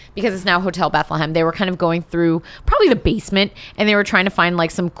hotel, because it's now Hotel Bethlehem, they were kind of going through probably the basement, and they were trying to find like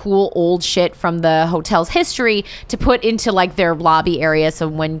some cool old shit from the hotel's history to put into like their lobby area, so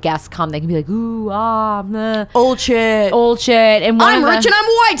when guests come, they can be like, ooh, meh. Old shit. Old shit. And I'm rich and I'm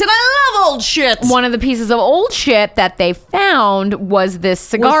white and I love old shit. one of the pieces of old shit that they found was this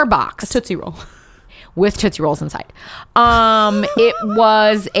cigar box. Tootsie Roll. With Tootsie Rolls inside. It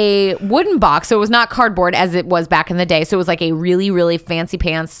was a wooden box, so it was not cardboard as it was back in the day. So it was like a really, really fancy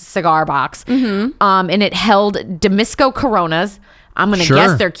pants cigar box. And it held Damasco Coronas. I'm going to Sure.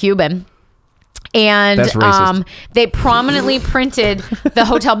 guess they're Cuban. And That's racist. they prominently printed the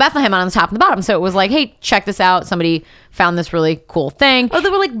Hotel Bethlehem on the top and the bottom. So it was like, hey, check this out. Somebody found this really cool thing. Oh, they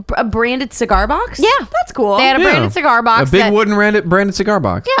were like a branded cigar box? Yeah. That's cool. They had a Yeah. branded cigar box. A big that- wooden branded cigar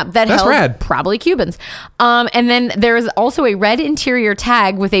box. Yeah, that That's held rad. probably Cubans. And then there is also a red interior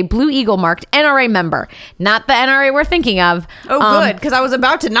tag with a blue eagle marked NRA member. Not the NRA we're thinking of. Oh, good, because I was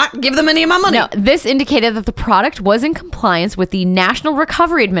about to not give them any of my money. No, this indicated that the product was in compliance with the National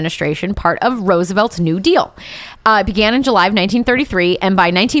Recovery Administration, part of Roosevelt's New Deal. It began in July of 1933, and by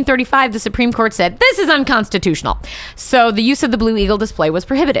 1935, the Supreme Court said this is unconstitutional. So the use of the Blue Eagle display was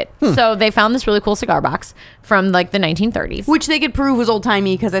prohibited. So they found this really cool cigar box from like the 1930s. Which they could prove was old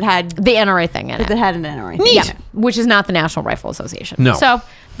timey because it had The NRA thing in it. an NRA. Yeah, which is not the National Rifle Association. No. So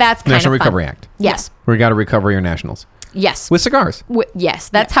that's kind National of fun. Recovery Act. Yes. We got to recover your nationals Yes. with cigars. Yes.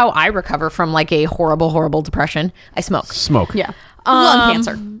 That's how I recover from like a horrible, horrible depression. I smoke. Smoke. Yeah. Lung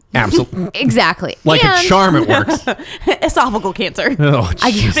cancer. Absolutely. Exactly. Like And- a charm, it works. Esophageal cancer. Oh,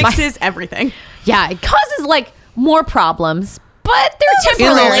 I jeez. Fixes everything. Yeah, it causes like more problems, but they're You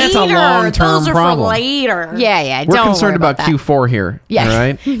know, temporary. that's a long-term Those are problem. for later. Yeah, We're don't concerned worry about that. Q4 here. Yeah, All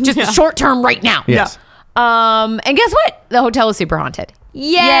right. just short term right now. Yes. And guess what? The hotel is super haunted.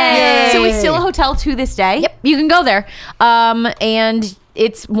 Yay! So it's still a hotel to this day? Yep, you can go there. And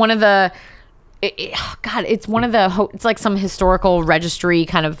it's one of the. It's one of the. It's like some historical registry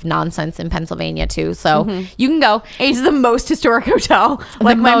kind of nonsense in Pennsylvania too. So you can go. It's the most historic hotel.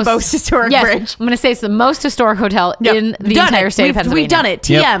 Like my most historic yes, bridge. I'm going to say it's the most historic hotel Yep. in the Done entire it. state of Pennsylvania. We've done it.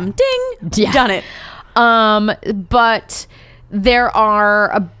 Yep. TM. Ding. Yeah. Done it. But there are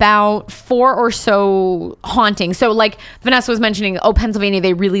about 4 or so hauntings. So like Vanessa was mentioning, Pennsylvania,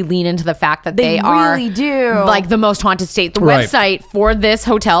 they really lean into the fact that They are really do. like the most haunted state. The Right. website for this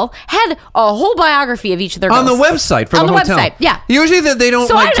hotel had a whole biography of each of their On the ghosts. website for On the the hotel. website, yeah. Usually that they don't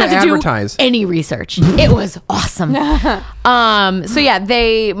So like I to didn't have to advertise. do any research. It was awesome. So yeah,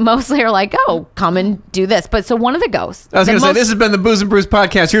 they mostly are like, oh, come and do this. But so one of the ghosts. I was going to say, this has been the Booze and Brews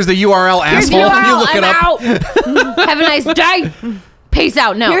podcast. Here's the URL, asshole. You look it up. Out. Have a nice day. Peace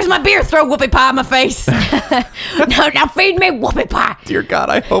out. No. Here's my beer. Throw whoopie pie in my face. now feed me whoopie pie. Dear God,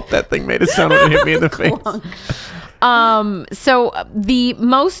 I hope that thing made a sound when it hit me in the face. So the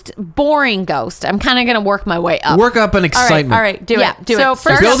most boring ghost, I'm kind of going to work my way up. Work up an excitement. All right. Do Yeah. it. Do So it.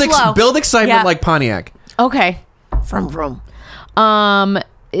 first- Start slow. Build excitement Yeah. like Pontiac. Okay. Vroom.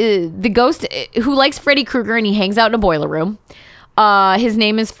 The ghost who likes Freddy Krueger and he hangs out in a boiler room. His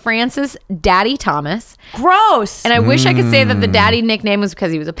name is Francis Daddy Thomas. Gross. And I wish I could say that the daddy nickname was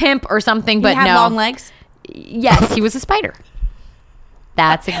because he was a pimp or something, but he had no. long legs. Yes, he was a spider.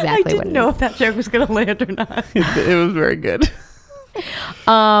 That's I exactly what didn't it know is. if that joke was going to land or not. It was very good.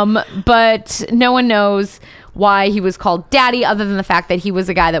 But no one knows why he was called Daddy, other than the fact that he was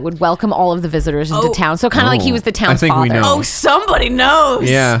a guy that would welcome all of the visitors into town. So kind of like he was the town's I think we father. know. Oh, somebody knows.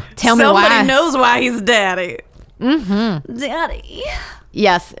 Yeah. Tell me why. Somebody knows why he's daddy. Mm-hmm. Daddy.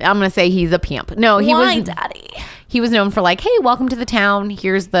 Yes, I'm gonna say he's a pimp. No, he Why was. daddy? He was known for like, hey, welcome to the town.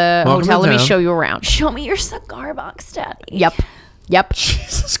 Here's the Welcome hotel. to Let me town. show you around. Show me your cigar box, daddy. Yep.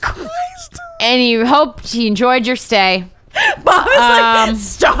 Jesus Christ. And you hoped he enjoyed your stay. Bob is like,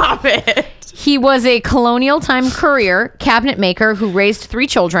 stop it. He was a colonial time courier, cabinet maker who raised 3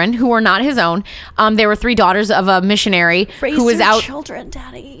 children who were not his own. They were 3 daughters of a missionary who was out. children,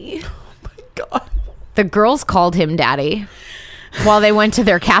 daddy. God. The girls called him Daddy while they went to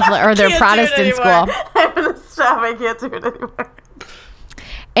their Catholic or their Protestant school. I'm gonna stop. I can't do it anymore.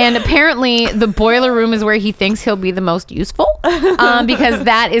 And apparently, the boiler room is where he thinks he'll be the most useful, because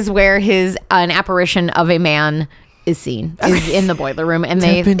that is where an apparition of a man is seen, is in the boiler room. And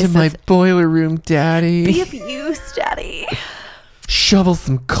Step into it's my this- boiler room, Daddy. Be of use, daddy. Shovel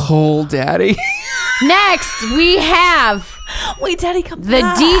some coal, Daddy. Next, we have Wait, Daddy, come The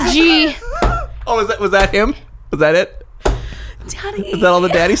back. DG. Oh, was that him? Was that it? Daddy. Is that all the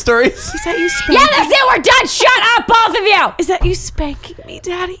daddy stories? Is that you spanking? Yeah, that's it. We're done. Shut up, both of you. Is that you spanking me,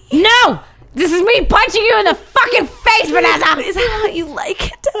 Daddy? No. This is me punching you in the fucking face, Vanessa. Is that how you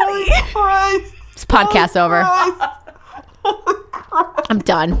like it, Daddy? This podcast's over. I'm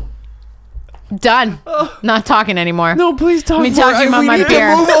done. Done. Not talking anymore. No, please talk. Let me talk to you about we my need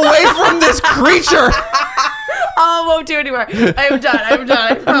beer. to move away from this creature. Oh, I won't do it anymore. I'm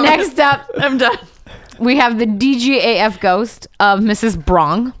done. Next up, I'm done. we have the DGAF ghost of Mrs.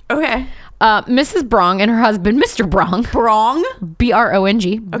 Brong. Okay. Mrs. Brong and her husband, Mr. Brong. Brong?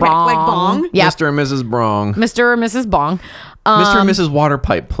 B-R-O-N-G. Okay, like bong? Yeah. Mr. and Mrs. Brong. Mr. or Mrs. Bong. Mr. and Mrs.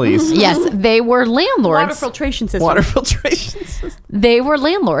 Waterpipe, please. Yes, they were Water landlords. filtration system. Water filtration system. They were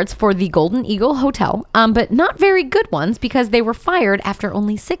landlords for the Golden Eagle Hotel, but not very good ones because they were fired after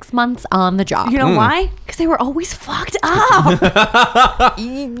only 6 months on the job. You know why? Because they were always fucked up.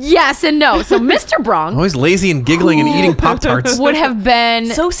 Yes and no. So Mr. Brong Always lazy and giggling and eating Pop-Tarts. would have been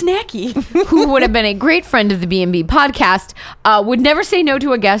So snacky. who would have been a great friend of the B&B podcast, would never say no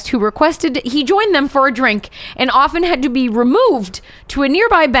to a guest who requested he join them for a drink and often had to be removed to a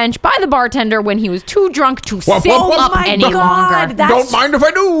nearby bench by the bartender when he was too drunk to sit up my any God, longer. that's- Don't mind if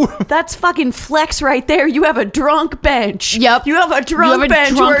I do. That's fucking flex right there. You have a drunk bench. Yep. You have a drunk a bench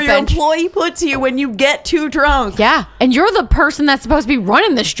drunk where your bench. employee puts you when you get too drunk. Yeah, and you're the person that's supposed to be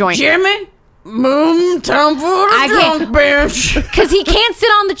running this joint. Jimmy, time for I can't- bench. Because he can't sit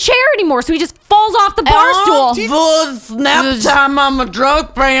on the chair anymore, so he just falls off the bar stool. For snap time on my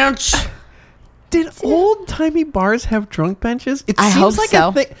drunk bench. Did old-timey bars have drunk benches? It I seems hope like so.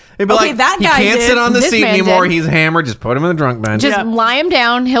 a thing. It'd be Okay, like, that he guy can't did. sit on the This seat man anymore. did. He's hammered. Just put him in the drunk bench. Just Yeah. lie him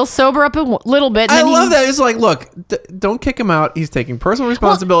down. He'll sober up a little bit. And I then love that. It's like, look, don't kick him out. He's taking personal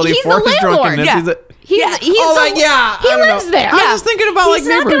responsibility he's for the his landlord. drunkenness. Yeah. He lives there. I was thinking about He's like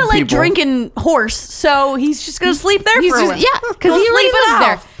not gonna neighborhood like people. drinking horse, so he's just gonna sleep there He's for a just, while. yeah, because he He'll already sleep it lives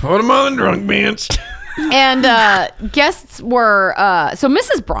there. off. Put him on the drunk bench. And guests were so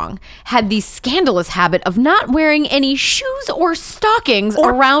Mrs. Brong had the scandalous habit of not wearing any shoes or stockings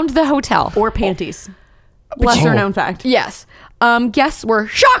around the hotel. Or panties. Lesser known fact. Yes. Guests were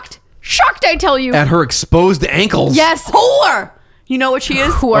shocked. Shocked, I tell you. At her exposed ankles. Yes. Whore! You know what she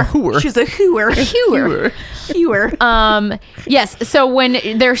is? Whore. Whore. She's a hooer. Hooer. Hooer. Yes. So when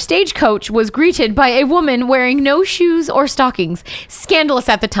their stagecoach was greeted by a woman wearing no shoes or stockings, scandalous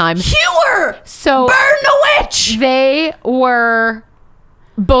at the time. Hooer! So Burn the witch! they were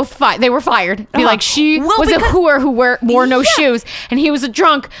both they were fired. Be like, she Well, was a because- hooer who wore no Yeah. shoes, and he was a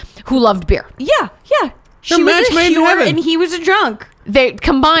drunk who loved beer. Yeah. She They're was match a made in hooer heaven. and he was a drunk. They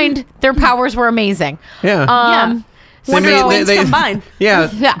combined, their powers were amazing. Yeah. Yeah. Wonder so- Twins combined. Yeah.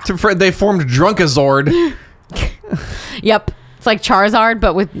 Yeah. They formed Drunkazord. Yep. It's like Charizard,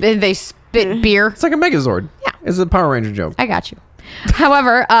 but with they spit beer. It's like a Megazord. Yeah. It's a Power Ranger joke. I got you.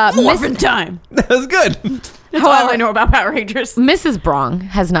 However, Morphin' time. That's good. That's all I know about Power Rangers. Mrs. Brong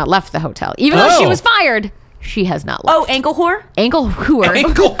has not left the hotel. Even though she Oh. was fired, she has not left. Oh, ankle whore? Ankle hooer.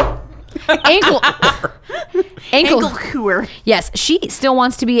 Ankle. Ankle. Ankle hooer. Yes, she still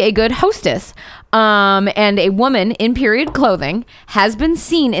wants to be a good hostess. And a woman in period clothing has been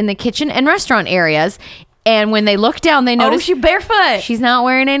seen in the kitchen and restaurant areas. And when they look down, they Oh, notice she barefoot. she's not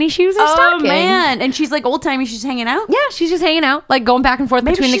wearing any shoes or Oh, stockings. man. And she's like old timey. She's hanging out. Yeah, she's just hanging out, like going back and forth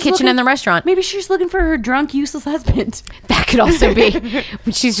between the she's kitchen looking- and the restaurant. Maybe she's looking for her drunk, useless husband. That could also be.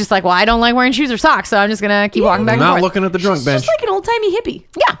 But she's just like, well, I don't like wearing shoes or socks, so I'm just gonna keep walking back and Not forth. looking at the drunk She's bench. just like an old timey hippie.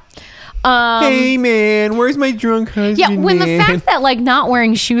 Yeah. Hey man, where's my drunk husband? Yeah, when the man? fact that like not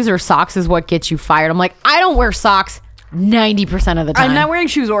wearing shoes or socks is what gets you fired, I'm like, I don't wear socks 90% of the time. I'm not wearing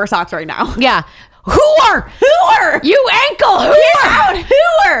shoes or socks right now. Yeah. Hooer! Hooer! You ankle hooer! Get out,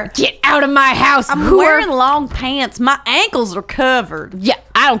 hooer! Get out of my house, I'm hooer! wearing long pants. My ankles are covered. Yeah,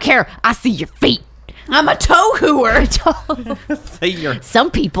 I don't care. I see your feet. I'm a toe hooer. Say you're- Some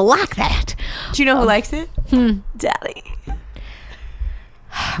people like that. Do you know who likes it? Daddy.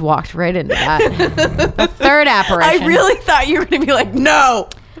 I walked right into that. The third apparition. I really thought you were going to be like, no.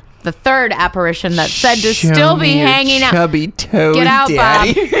 The third apparition that said to still be hanging out. Chubby toes, Get out,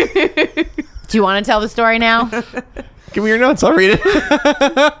 Daddy. Do you want to tell the story now? Give me your notes. I'll read it.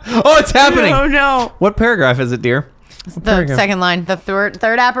 Oh, it's happening. Oh, no. What paragraph is it, dear? The second line. The third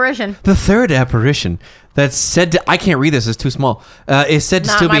apparition. The third apparition that's said to, I can't read this, it's too small, is said to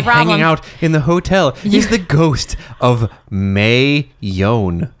Not still my be hanging problem. out in the hotel is the ghost of May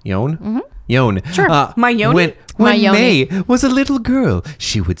Yone. Yone? Yone. Sure. My Yoni? When My Yoni. May was a little girl,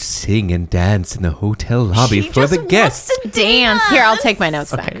 she would sing and dance in the hotel lobby She for just the wants guests. to Dance. Here, I'll take my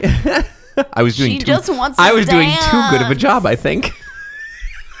notes back. I was doing She just wants to I was doing too good of a dance. job, I think.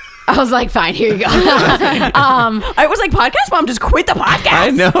 I was like, fine, here you go. I was like, podcast mom just quit the podcast. I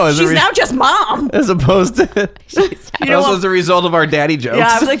know, as a She's now just mom. As opposed to know also what- as a result of our daddy jokes. Yeah,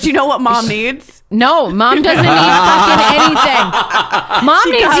 I was like, do you know what mom needs? No, mom doesn't need fucking anything. Mom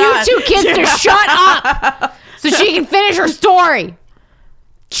needs got- you two kids to shut up so she can finish her story.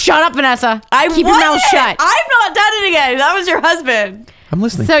 Shut up, Vanessa. Keep your mouth shut. I've not done it again. That was your husband. I'm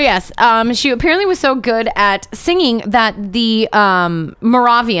listening. So yes, she apparently was so good at singing that the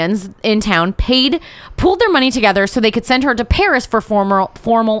Moravians in town pooled their money together so they could send her to Paris for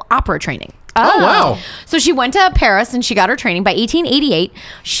formal opera training. Oh, wow. So she went to Paris and she got her training. By 1888,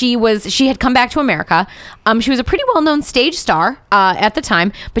 she had come back to America. She was a pretty well-known stage star at the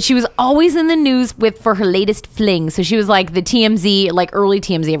time, but she was always in the news for her latest fling. So she was like the TMZ, like early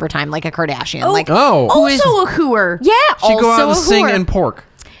TMZ of her time, like a Kardashian. Also a hooer. Yeah, She'd go out also and a sing whore. and pork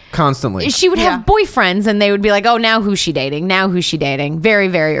constantly. She would have Yeah. boyfriends, and they would be like, "Oh, now who's she dating? Now who's she dating?" Very,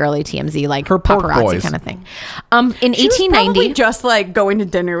 very early TMZ, like Her pork paparazzi boys. kind of thing. In She was 1890, probably just like going to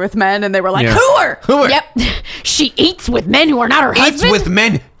dinner with men, and they were like, Yeah. hooer. yep, she eats with men who are not her Eats husband. with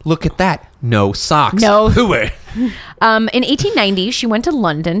men. Look at that. No socks. No. Hooey. In 1890, she went to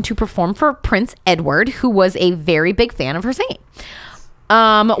London to perform for Prince Edward, who was a very big fan of her singing.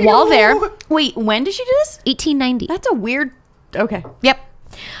 While there, Wait, when did she do this? 1890. That's a weird. Okay. Yep.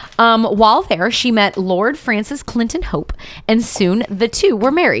 While there, she met Lord Francis Clinton Hope, and soon the two were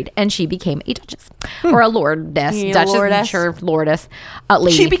married, and she became a duchess or a lordess, Yeah, duchess, lordess. Sure, lordess,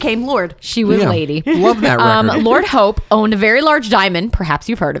 lady. She became Lord. She was Yeah. lady. Love that record. Lord Hope owned a very large diamond, perhaps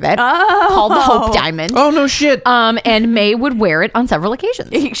you've heard of it, called the Hope Diamond. Oh, no shit. And May would wear it on several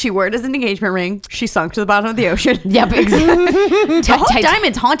occasions. She wore it as an engagement ring. She sunk to the bottom of the ocean. Yep, exactly. The whole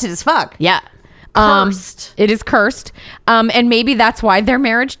diamond's haunted as fuck. Yeah. Cursed. It is cursed. And maybe that's why their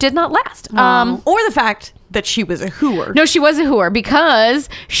marriage did not last. Or the fact that she was a hooer. No, she was a hooer because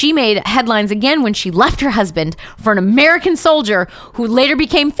she made headlines again when she left her husband for an American soldier who later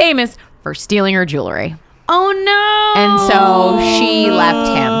became famous for stealing her jewelry. Oh no. And so she left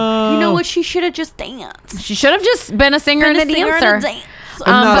him. You know what? She should have just danced. She should have just been a singer and a dancer.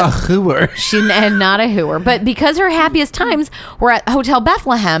 I'm not a hooer. And not a hooer. But because her happiest times were at Hotel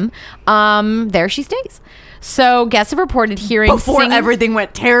Bethlehem, there she stays. So guests have reported hearing Before singing. everything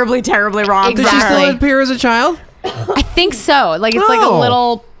went terribly, terribly wrong. Did she still Exactly. appear as a child? I think so. Like it's like a Oh.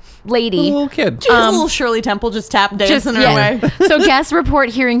 little A lady. little kid. She's a little Shirley Temple just tap dancing her yeah. way. So guests report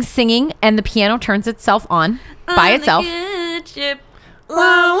hearing singing, and the piano turns itself on by itself.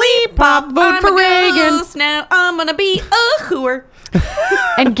 Lollipop, vote for Reagan. Now I'm gonna be a hooer.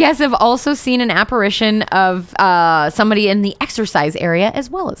 And guests have also seen an apparition of somebody in the exercise area as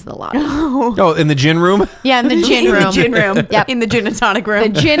well as the lobby. Oh, in the gin room? Yeah, in the gin In room. the gin room. Yep. In the gin and tonic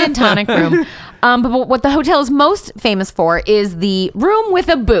room. The gin and tonic room. But what the hotel is most famous for is the room with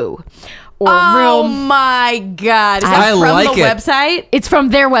a boo. Or Oh room. my god. Is that I from like the it. website? It's from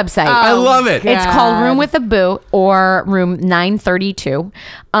their website. I love it. It's called God. Room with a Boo or Room 932.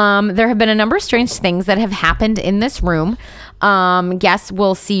 There have been a number of strange things that have happened in this room. Guests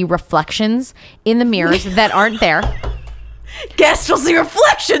will see reflections in the mirrors that aren't there. Guests will see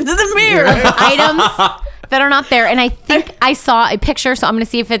reflections in the mirror. Items that are not there. And I think I saw a picture, so I'm going to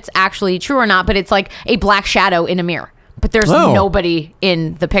see if it's actually true or not, but it's like a black shadow in a mirror. But there's Oh. nobody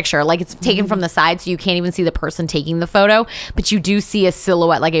in the picture. Like it's taken from the side, so you can't even see the person taking the photo. But you do see a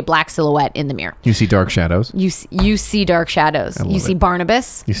silhouette, like a black silhouette in the mirror. You see dark shadows. You see dark shadows. You see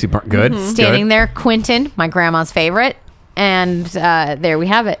Barnabas You see good. standing Good. there. Quentin, my grandma's favorite. And there we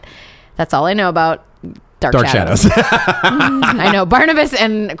have it. That's all I know about dark shadows. I know Barnabas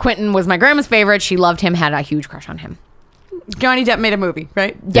and Quentin was my grandma's favorite. She loved him, had a huge crush on him. Johnny Depp made a movie,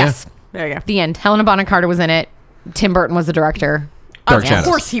 right? Yes. There you go. The end. Helena Bonham Carter was in it. Tim Burton was the director. Dark Of shadows.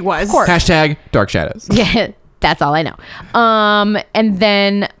 course he was. Hashtag dark shadows. Yeah, that's all I know. And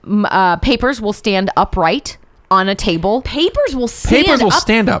then papers will stand upright on a table, Papers will stand Papers will up.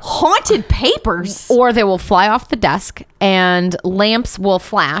 stand up. Haunted papers. or they will fly off the desk, and lamps will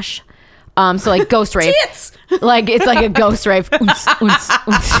flash. So like ghost rave. Tits. Like it's like a ghost rave. Oons, oons,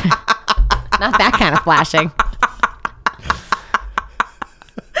 oons. Not that kind of flashing.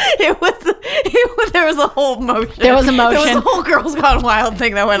 There was a whole motion. There was a There was motion. a whole Girls Gone Wild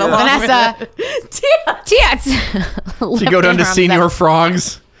thing that went along Vanessa. with it. Tits. You go down to Senior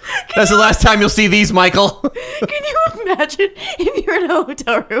Frogs. That's the last time you'll see these, Michael. Can you imagine if you're in a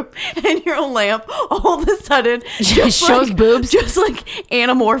hotel room and your lamp all of a sudden just shows like, boobs? just like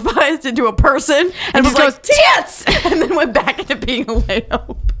anamorphized into a person and was just like tits, and then went back into being a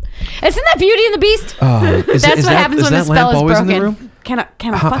lamp. Isn't that Beauty and the Beast? Is That's what happens when the spell is always in the broken. room? Can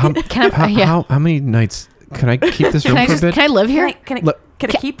I fuck it? How many nights can I keep this room for a bit? Can I live here? Can I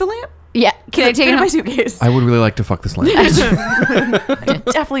keep the lamp? Yeah. Can I take it in my home? suitcase? I would really like to fuck this lamp.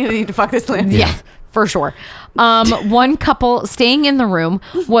 Definitely need to fuck this lamp. Yeah, for sure. One couple staying in the room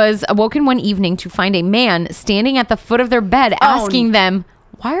was awoken one evening to find a man standing at the foot of their bed asking them,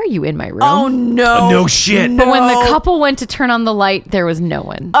 "Why are you in my room?" Oh no! No shit. But when the couple went to turn on the light, there was no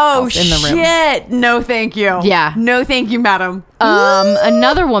one else in the room. Shit! No, thank you. Yeah. No, thank you, madam.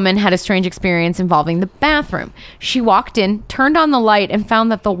 Another woman had a strange experience involving the bathroom. She walked in, turned on the light, and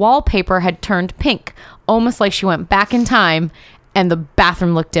found that the wallpaper had turned pink, almost like she went back in time, and the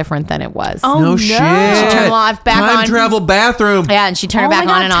bathroom looked different than it was. Oh, No no. shit. She turned the light back on. Time travel bathroom. Yeah, and she turned Oh it back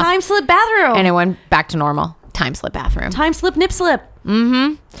my on God, and off. time slip bathroom. And it went back to normal. Time slip bathroom. Time slip, nip slip.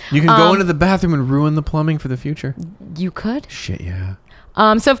 You can go into the bathroom and ruin the plumbing for the future. You could. Shit, yeah.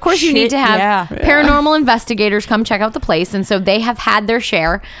 So of course you need to have yeah. paranormal investigators come check out the place, and so they have had their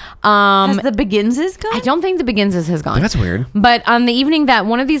share. Has the Beginses gone? I don't think the Beginses has gone. That's weird. But on the evening that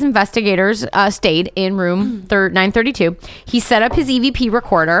one of these investigators stayed in room 932, he set up his EVP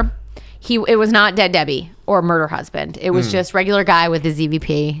recorder. It was not Dead Debbie or Murder Husband. It was just regular guy with his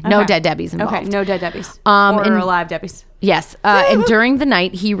EVP. No Okay. Dead Debbies involved. Okay, no dead Debbies. and- or alive Debbies. Yes. And during the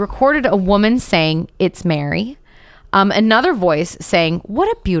night, he recorded a woman saying, "It's Mary." Another voice saying, "What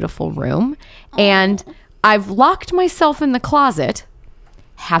a beautiful room." And "I've locked myself in the closet."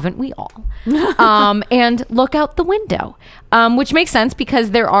 Haven't we all? And look out the window, which makes sense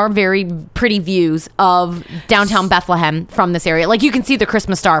because there are very pretty views of downtown Bethlehem from this area. Like you can see the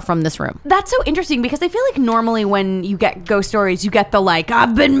Christmas star from this room. That's so interesting because I feel like normally when you get ghost stories, you get the like,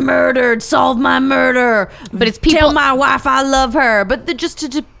 "I've been murdered, solve my murder." But it's people- Tell my wife I love her. But they're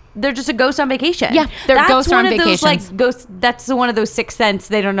just a ghost on vacation. Yeah, they're That's ghosts one on of those, vacations. like, ghosts. That's one of those Sixth Sense.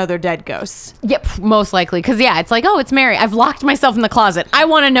 They don't know they're dead ghosts. Yep, most likely. Because, yeah, it's like, "Oh, it's Mary. I've locked myself in the closet. I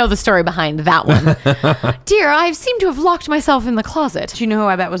want to know the story behind that one." "Dear, I seem to have locked myself in the closet." Do you know who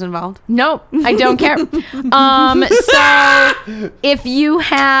I bet was involved? Nope, I don't care. So if you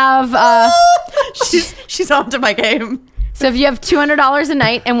have She's onto my game. so if you have $200 a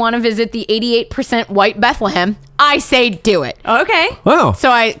night and want to visit the 88% white Bethlehem, I say do it. Okay. Wow.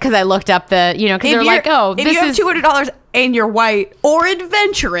 So because I looked up the, because they're like, "Oh, if this you have is $200 and you're white or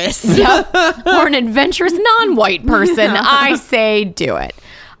adventurous, Yep. or an adventurous non-white person, I say do it."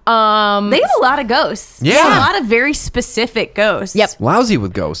 they have a lot of ghosts. Yeah. They have a lot of very specific ghosts. Yep. Lousy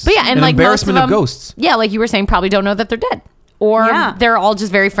with ghosts. But yeah, and An like most embarrassment of of them, ghosts. Yeah, like you were saying, probably don't know that they're dead. Or Yeah. they're all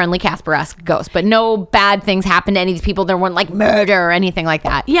just very friendly Casper-esque ghosts. But no bad things happen to any of these people. There weren't like murder or anything like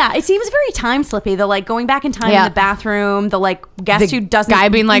that. Yeah, it seems very time slippy. The like going back in time Yeah. in the bathroom. The like guest The who doesn't guy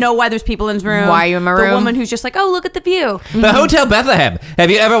being like, know why there's people in his room. "Why are you in my room?" The woman who's just like, "Oh, look at the view." The Hotel Bethlehem. Have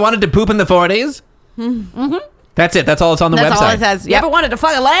you ever wanted to poop in the 40s? Mm-hmm. That's it. That's all it's on the That's website. all it says. You Yep. ever wanted to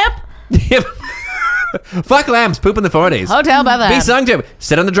fuck a lamp? Fuck lambs, poop in the 40s. Hotel Bethlehem. Be sung to.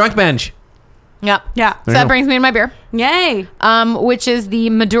 Sit on the drunk bench. Yep. Yeah. So that brings me to my beer, Yay. which is the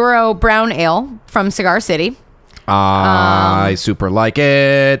Maduro Brown Ale from Cigar City. I super like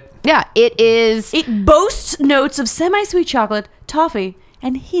it. Yeah, it is. It boasts notes of semi-sweet chocolate, toffee,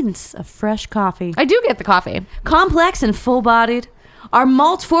 and hints of fresh coffee. I do get the coffee. Complex and full-bodied, our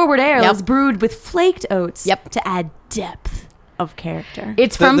malt-forward ale Yep. is brewed with flaked oats Yep. to add depth of character.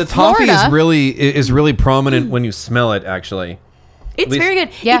 It's from The toffee Florida. is really prominent when you smell it, actually. It's least- very good.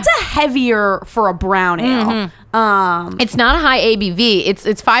 Yeah. It's a heavier for a brown ale. It's not a high ABV.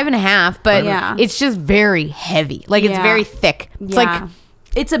 It's 5.5, but Yeah. it's just very heavy. Like it's Yeah. very thick. It's like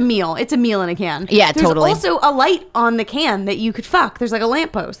it's a meal. It's a meal in a can. Yeah, There's totally. also a light on the can that you could fuck. There's like a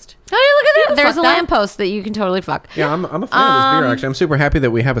lamppost. oh, look at can that. There's a fuck that. lamppost that you can totally fuck. Yeah, I'm a fan of this beer, actually. I'm super happy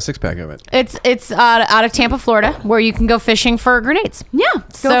that we have a 6-pack of it. It's out of Tampa, Florida, where you can go fishing for grenades. Yeah.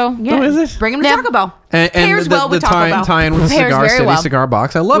 So- yeah. Oh, is it? Bring them to Yeah. Taco Bell. And Pairs the, well the with Taco Bell. tie-in with the Pairs Cigar very City well. cigar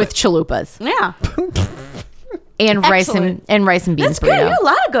box. I love With it. chalupas Yeah. and rice Excellent. and rice and beans That's good. You burrito. got a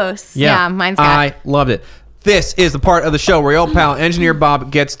lot of ghosts. Yeah, mine's got- I loved it. This is the part of the show where your old pal, Engineer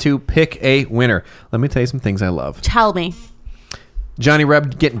Bob, gets to pick a winner. Let me tell you some things I love. Tell me. Johnny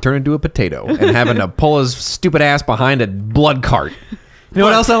Reb getting turned into a potato and having to pull his stupid ass behind a blood cart. You know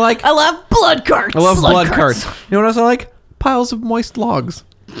what else I like? I love blood carts. I love blood carts. You know what else I like? Piles of moist logs.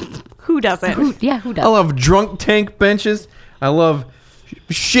 Who doesn't? Yeah, who I does? love drunk tank benches. I love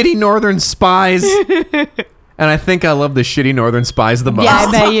shitty northern spies. And I think I love the shitty northern spies the most. Yeah,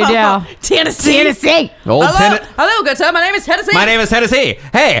 I bet you do. Tennessee. Tennessee. Old Hello, Tennessee. hello, good sir. My name is Tennessee. My name is Tennessee.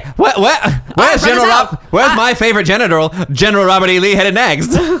 Hey, where's Brother General South. Where's my favorite general, General Robert E. Lee headed next?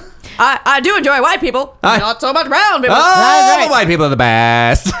 I do enjoy white people. Hi. Not so much brown people. Oh, That's right. white people are the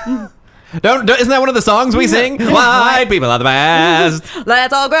best. Isn't that one of the songs we sing? White people are the best.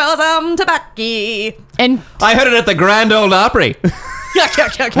 Let's all grow some tobacco. And I heard it at the Grand Ole Opry.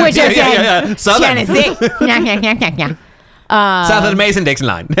 which is in Southern. Tennessee. South of the Mason-Dixon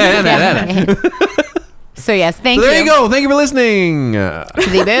line. So yes, thank you. There you go. Thank you for listening. To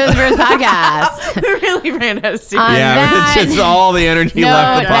the Booze Brews Podcast. We really ran out of steam. Yeah, it's just all the energy No,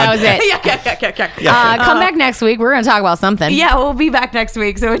 left the pod. that was it. Yeah. Come back next week. We're going to talk about something. Yeah, we'll be back next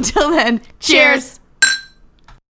week. So until then, cheers.